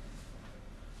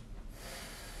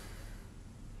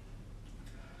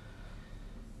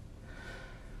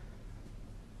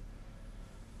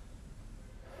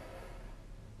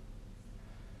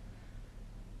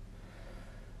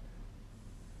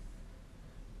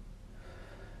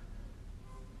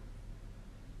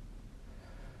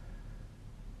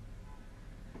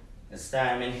 This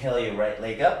time, inhale your right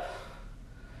leg up.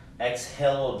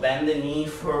 Exhale, bend the knee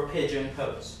for pigeon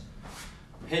pose.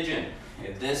 Pigeon,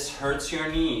 if this hurts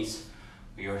your knees,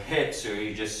 your hips, or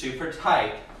you're just super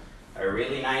tight, a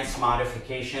really nice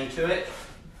modification to it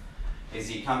is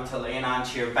you come to laying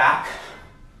onto your back,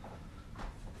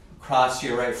 cross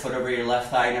your right foot over your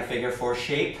left thigh in a figure 4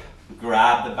 shape,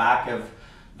 grab the back of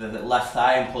the left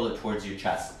thigh and pull it towards your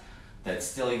chest. That's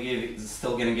still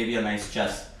gonna give you a nice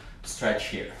chest stretch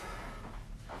here.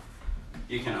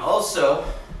 You can also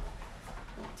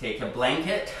take a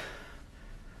blanket,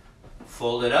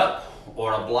 fold it up,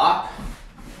 or a block,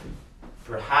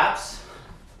 perhaps,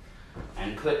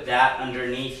 and put that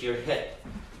underneath your hip,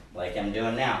 like I'm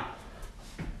doing now.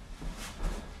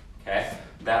 Okay,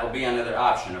 that will be another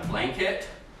option, a blanket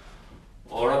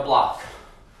or a block,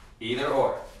 either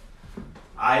or.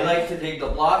 I like to take the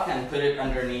block and put it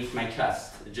underneath my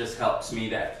chest. It just helps me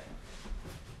there.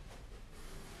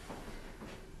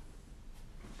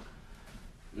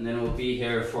 And then we'll be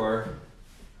here for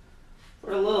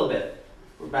a little bit,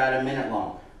 for about a minute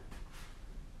long.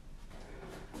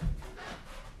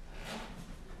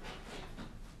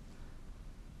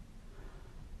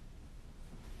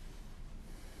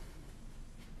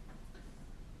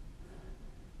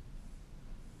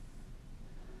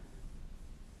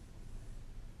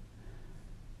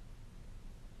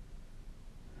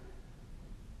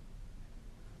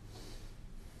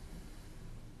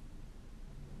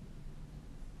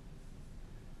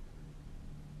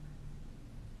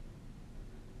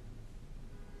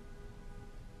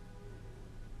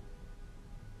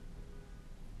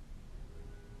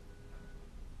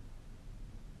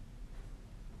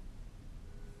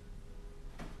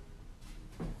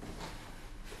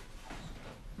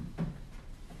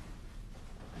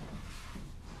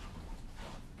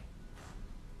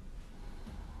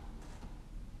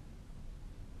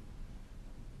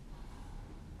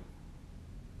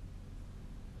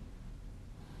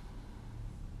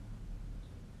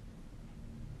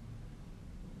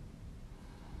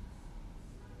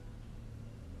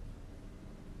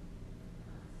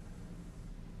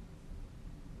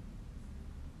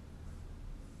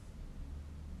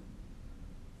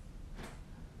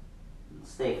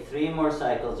 Let's take 3 more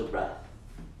cycles of breath.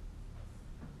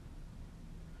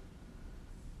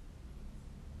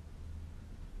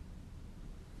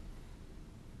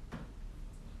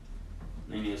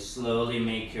 Then you slowly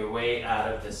make your way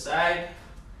out of the side.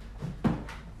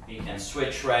 You can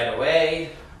switch right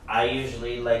away. I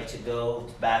usually like to go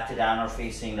back to downward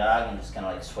facing dog and just kind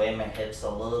of like sway my hips a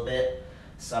little bit.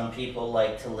 Some people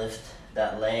like to lift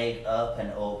that leg up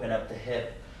and open up the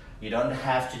hip. You don't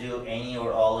have to do any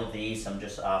or all of these. I'm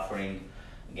just offering,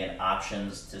 again,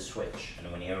 options to switch.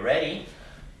 And when you're ready,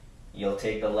 you'll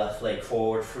take the left leg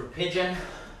forward for pigeon.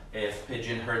 If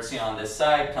pigeon hurts you on this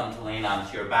side, come to lean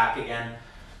onto your back again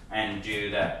and do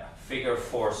that figure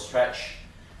 4 stretch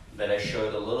that I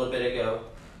showed a little bit ago.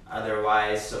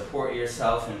 Otherwise, support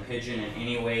yourself in pigeon in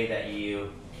any way that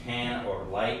you can or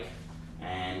like,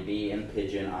 and be in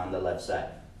pigeon on the left side.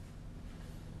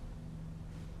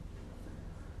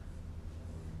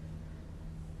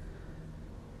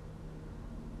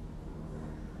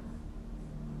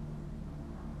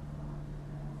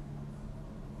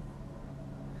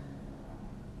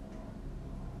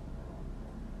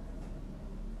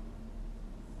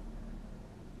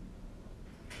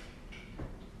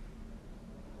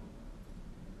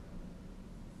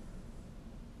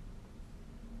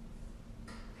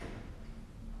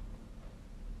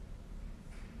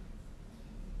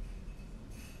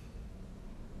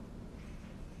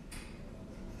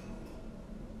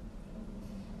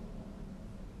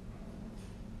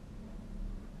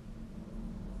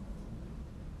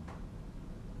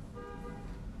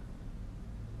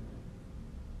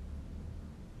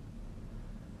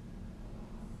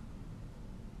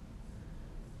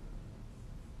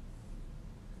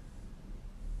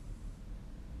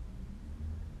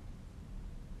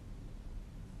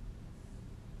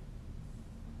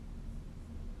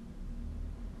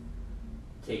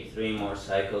 Take 3 more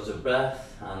cycles of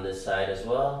breath on this side as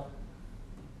well.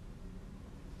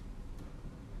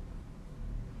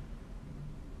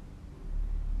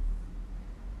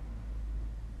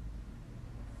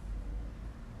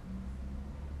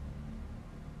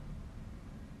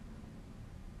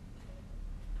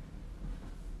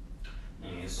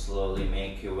 And you slowly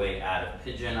make your way out of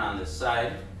pigeon on this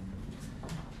side.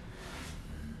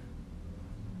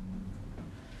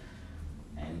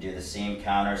 Do the same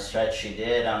counter stretch you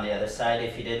did on the other side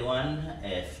if you did one.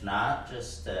 If not,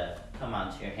 just come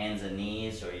onto your hands and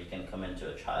knees, or you can come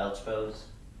into a child's pose.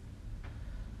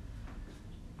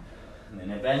 And then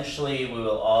eventually we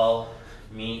will all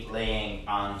meet laying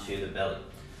onto the belly.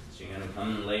 So you're gonna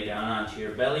come and lay down onto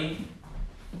your belly.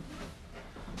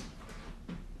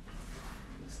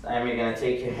 This time you're gonna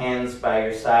take your hands by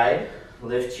your side,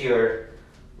 lift your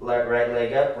right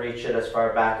leg up, reach it as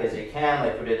far back as you can,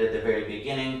 like we did at the very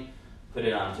beginning. Put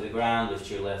it onto the ground, lift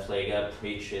your left leg up,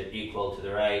 reach it equal to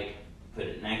the right, put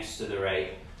it next to the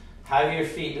right. Have your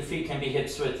feet, the feet can be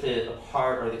hips width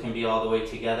apart, or they can be all the way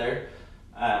together.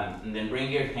 And then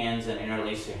bring your hands and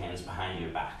interlace your hands behind your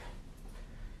back.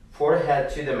 Forehead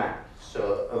to the mat,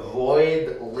 so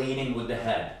avoid leading with the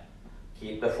head.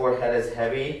 Keep the forehead as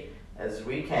heavy as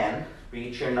we can.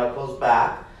 Reach your knuckles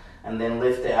back. And then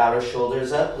lift the outer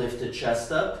shoulders up, lift the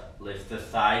chest up, lift the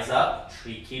thighs up,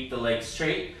 keep the legs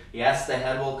straight. Yes, the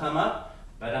head will come up,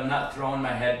 but I'm not throwing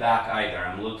my head back either.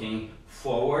 I'm looking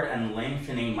forward and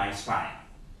lengthening my spine.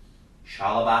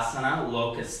 Shalabhasana,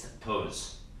 locust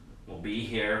pose. We'll be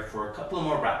here for a couple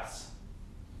more breaths.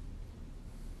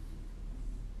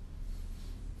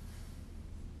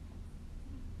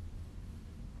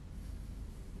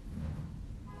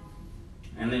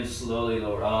 And then slowly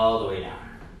lower all the way down.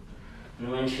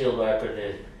 And windshield wiper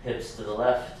the hips to the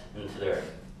left and to the right.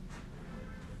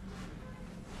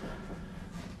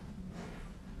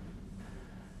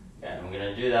 Okay, I'm going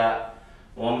to do that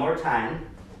one more time.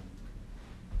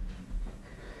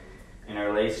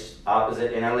 Interlace,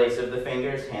 opposite interlace of the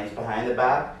fingers, hands behind the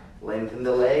back, lengthen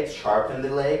the legs, sharpen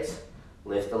the legs,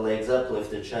 lift the legs up,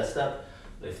 lift the chest up,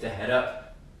 lift the head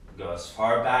up, go as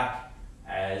far back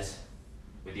as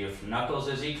with your knuckles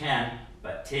as you can,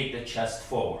 but take the chest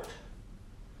forward.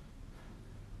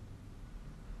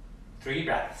 3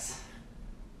 breaths.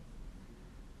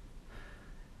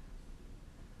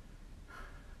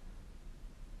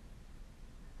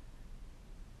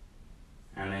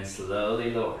 And then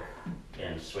slowly lower.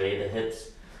 Again, sway the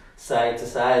hips side to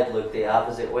side, look the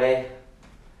opposite way.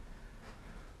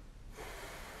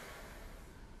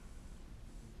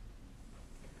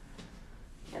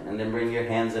 And then bring your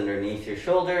hands underneath your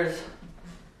shoulders.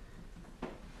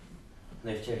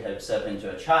 Lift your hips up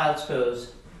into a child's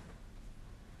pose.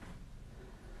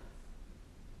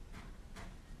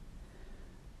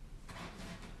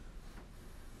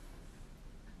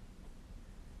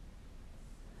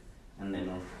 And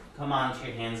then come onto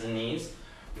your hands and knees.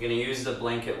 We're going to use the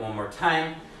blanket one more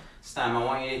time. This time I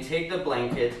want you to take the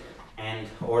blanket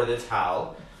or the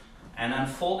towel and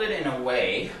unfold it in a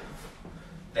way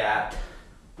that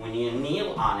when you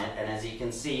kneel on it, and as you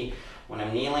can see, when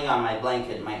I'm kneeling on my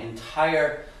blanket, my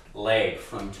entire leg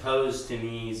from toes to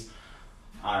knees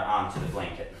are onto the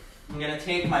blanket. I'm going to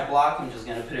take my block, I'm just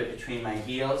going to put it between my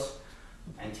heels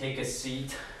and take a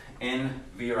seat in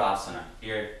Virasana,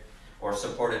 here, or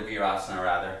supported Virasana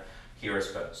rather,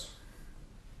 hero's pose.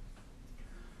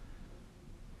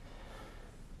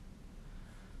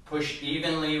 Push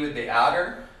evenly with the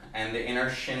outer and the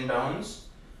inner shin bones.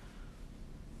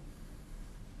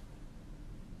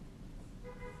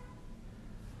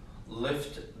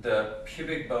 Lift the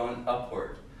pubic bone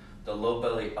upward, the low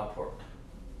belly upward.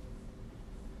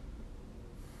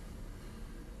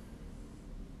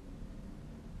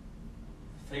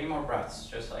 Three more breaths,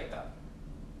 just like that.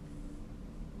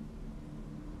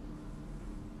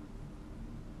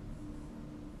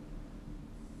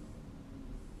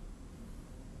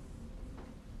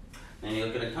 Then you're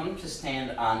going to come to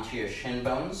stand onto your shin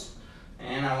bones,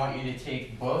 and I want you to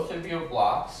take both of your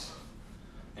blocks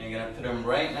and you're going to put them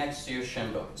right next to your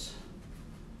shin bones,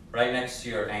 right next to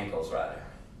your ankles rather.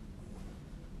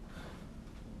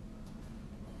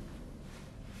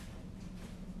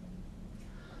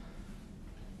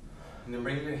 And then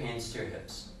bring your hands to your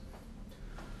hips.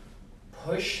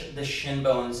 Push the shin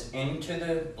bones into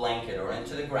the blanket or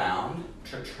into the ground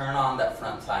to turn on that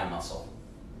front thigh muscle.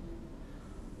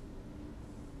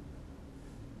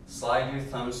 Slide your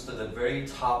thumbs to the very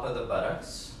top of the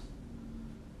buttocks.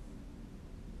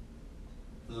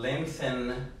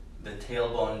 Lengthen the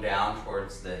tailbone down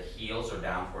towards the heels or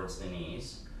down towards the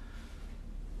knees.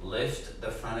 Lift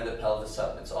the front of the pelvis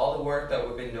up. It's all the work that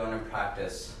we've been doing in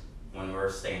practice when we're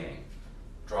standing.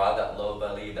 Draw that low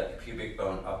belly, that pubic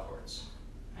bone upwards.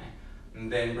 Okay?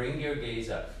 And then bring your gaze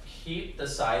up. Keep the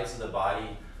sides of the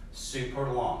body super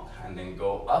long, and then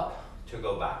go up to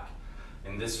go back.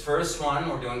 In this first one,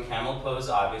 we're doing camel pose,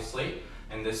 obviously.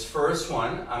 In this first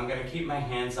one, I'm gonna keep my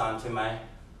hands onto my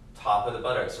top of the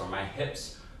buttocks or my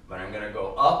hips, but I'm gonna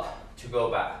go up to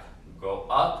go back. Go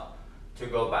up to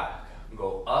go back.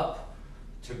 Go up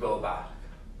to go back.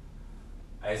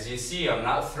 As you see, I'm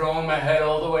not throwing my head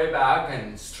all the way back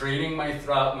and straightening my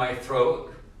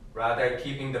throat, rather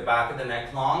keeping the back of the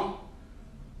neck long.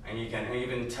 And you can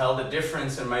even tell the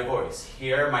difference in my voice.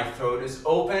 Here, my throat is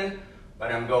open,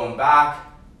 but I'm going back.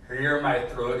 Here, my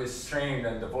throat is strained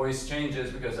and the voice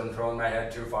changes because I'm throwing my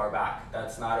head too far back.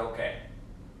 That's not okay.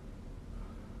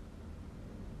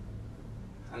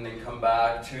 And then come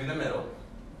back to the middle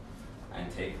and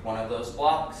take one of those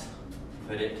blocks,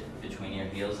 put it between your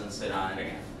heels and sit on it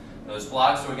again. Those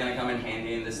blocks are gonna come in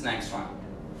handy in this next round.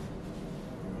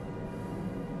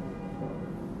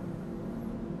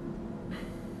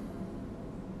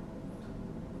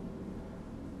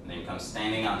 Then come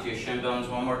standing onto your shin bones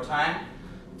one more time.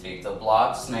 Take the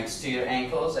blocks next to your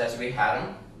ankles as we had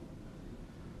them.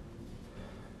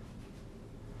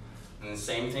 And the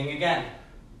same thing again.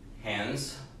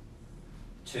 Hands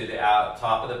to the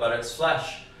top of the buttocks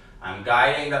flesh. I'm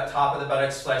guiding that top of the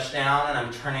buttocks flesh down and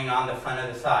I'm turning on the front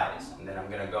of the thighs. And then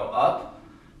I'm gonna go up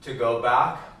to go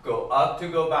back, go up to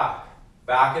go back.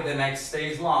 Back of the neck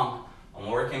stays long. I'm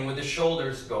working with the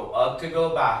shoulders, go up to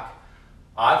go back.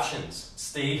 Options,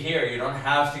 stay here. You don't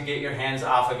have to get your hands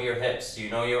off of your hips. You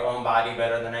know your own body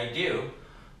better than I do.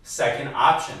 Second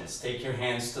option is take your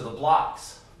hands to the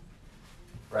blocks.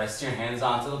 Rest your hands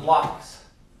onto the blocks.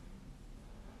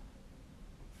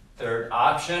 Third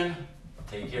option,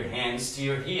 take your hands to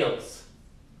your heels.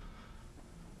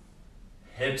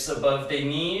 Hips above the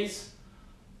knees,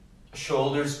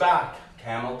 shoulders back,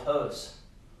 camel pose.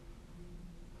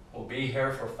 We'll be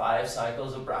here for 5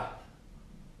 cycles of breath.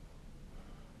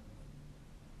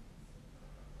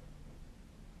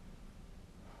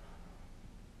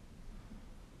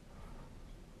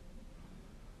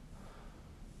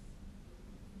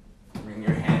 Bring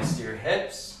your hands to your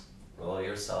hips, roll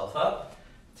yourself up,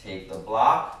 take the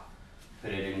block,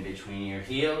 put it in between your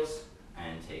heels,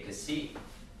 and take a seat.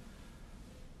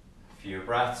 A few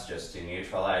breaths just to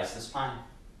neutralize the spine.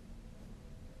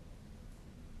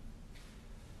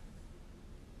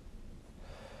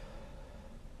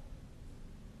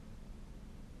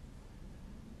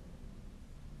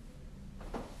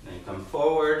 Then come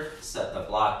forward, set the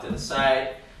block to the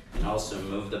side, and also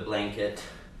move the blanket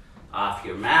off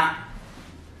your mat.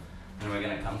 And we're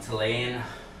gonna come to laying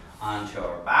onto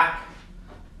our back.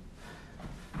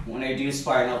 When I do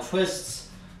spinal twists,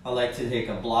 I like to take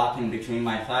a block in between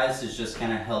my thighs. It just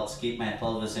kind of helps keep my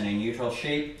pelvis in a neutral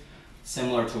shape,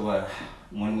 similar to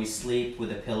when we sleep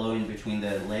with a pillow in between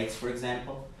the legs, for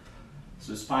example.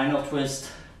 So spinal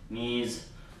twist, knees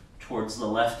towards the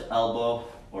left elbow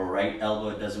or right elbow,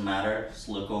 it doesn't matter. Just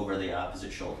look over the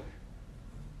opposite shoulder.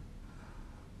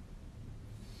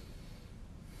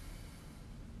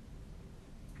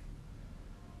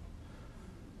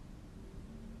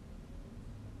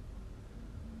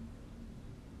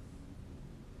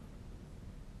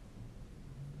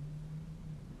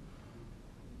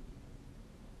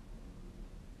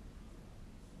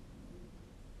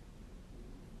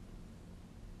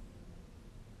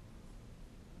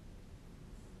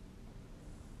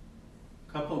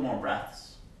 Couple more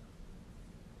breaths.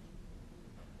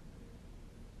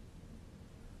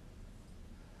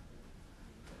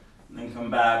 And then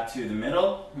come back to the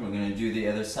middle. We're going to do the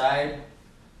other side.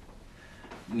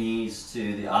 Knees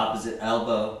to the opposite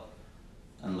elbow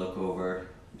and look over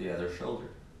the other shoulder.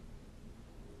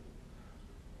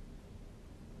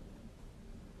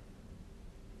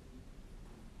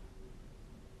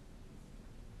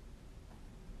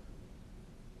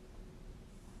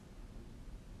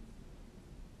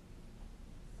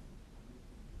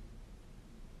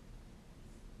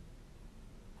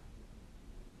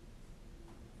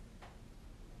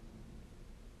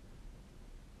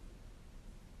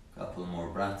 Couple more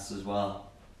breaths as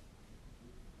well.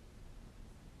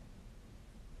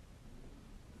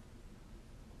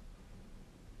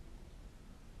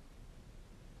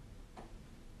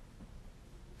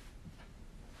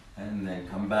 And then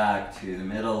come back to the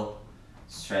middle,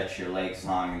 stretch your legs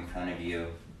long in front of you,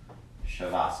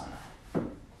 Shavasana,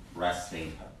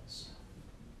 resting pose.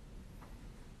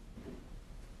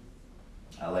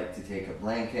 I like to take a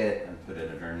blanket and put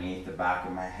it underneath the back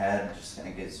of my head. Just kind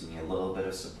of gives me a little bit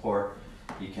of support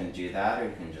You can do that, or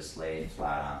you can just lay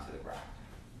flat onto the ground.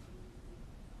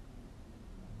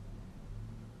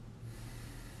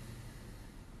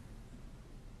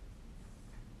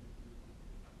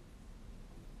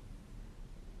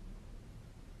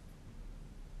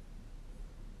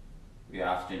 We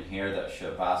often hear that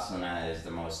Shavasana is the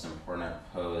most important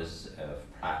pose of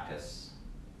practice.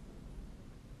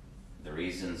 The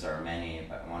reasons are many,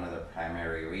 but one of the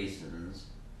primary reasons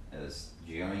is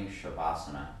during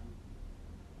Shavasana,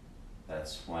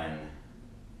 that's when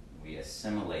we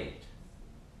assimilate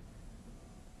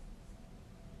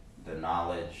the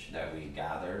knowledge that we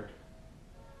gathered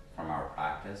from our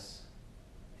practice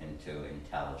into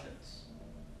intelligence.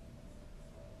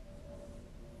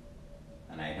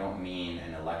 And I don't mean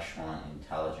intellectual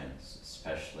intelligence,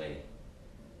 especially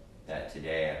that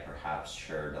today I perhaps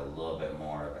shared a little bit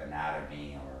more of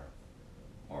anatomy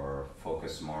or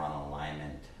focused more on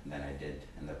alignment than I did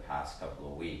in the past couple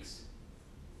of weeks.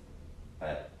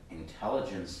 But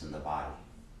intelligence in the body,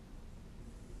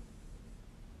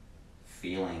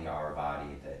 feeling our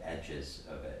body, the edges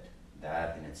of it,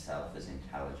 that in itself is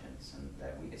intelligence, and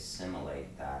that we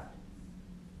assimilate that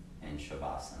in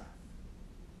Shavasana.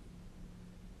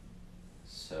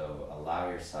 So allow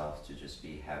yourself to just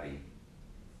be heavy,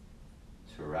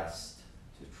 to rest,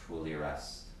 to truly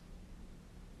rest,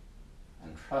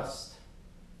 and trust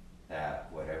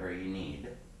that whatever you need,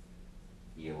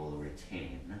 you will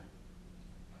retain,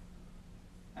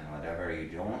 and whatever you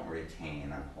don't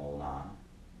retain and hold on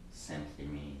simply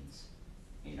means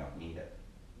you don't need it.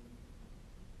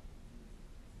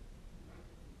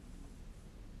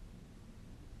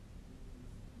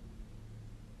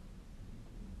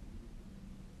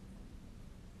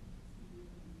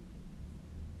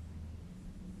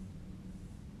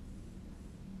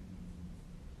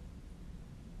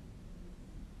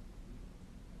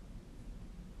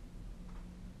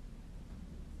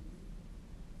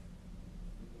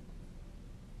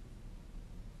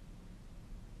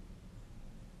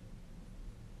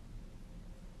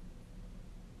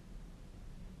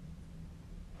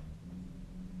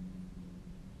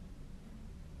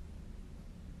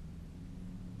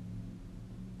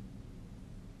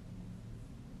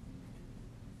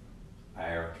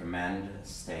 I recommend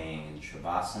staying in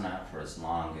Shavasana for as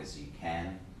long as you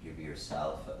can. Give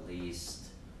yourself at least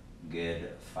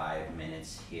good 5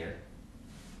 minutes here.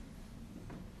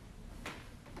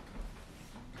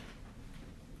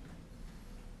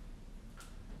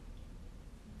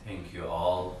 Thank you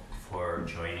all for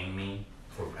joining me,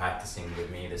 for practicing with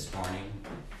me this morning.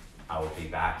 I will be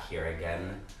back here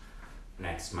again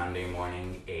next Monday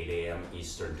morning, 8 a.m.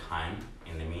 Eastern Time.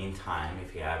 In the meantime,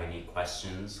 if you have any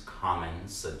questions,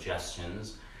 comments,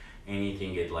 suggestions,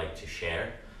 anything you'd like to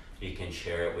share, you can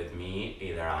share it with me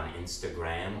either on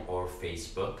Instagram or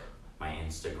Facebook. My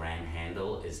Instagram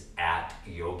handle is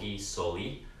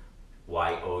 @YogiSoli,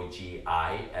 YogiSoli,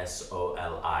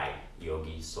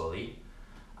 Yogi Soli.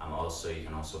 You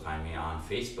can also find me on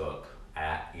Facebook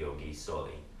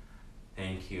 @YogiSoli.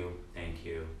 Thank you.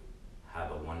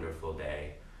 Have a wonderful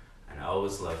day. And I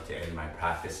always love to end my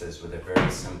practices with a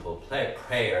very simple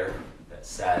prayer that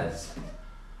says,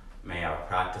 may our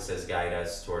practices guide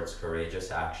us towards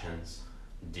courageous actions,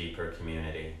 deeper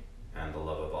community, and the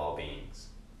love of all beings.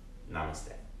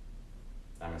 Namaste.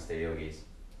 Namaste, yogis.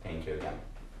 Thank you again.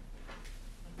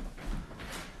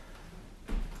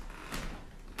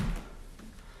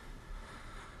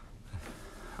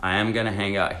 I am gonna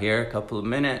hang out here a couple of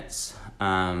minutes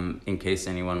in case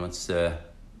anyone wants to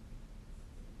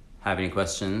have any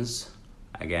questions.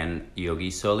 Again, Yogi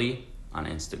Soli on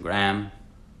Instagram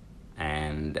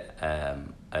and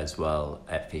as well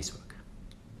at Facebook.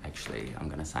 Actually, I'm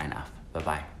gonna sign off.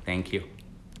 Bye-bye. Thank you.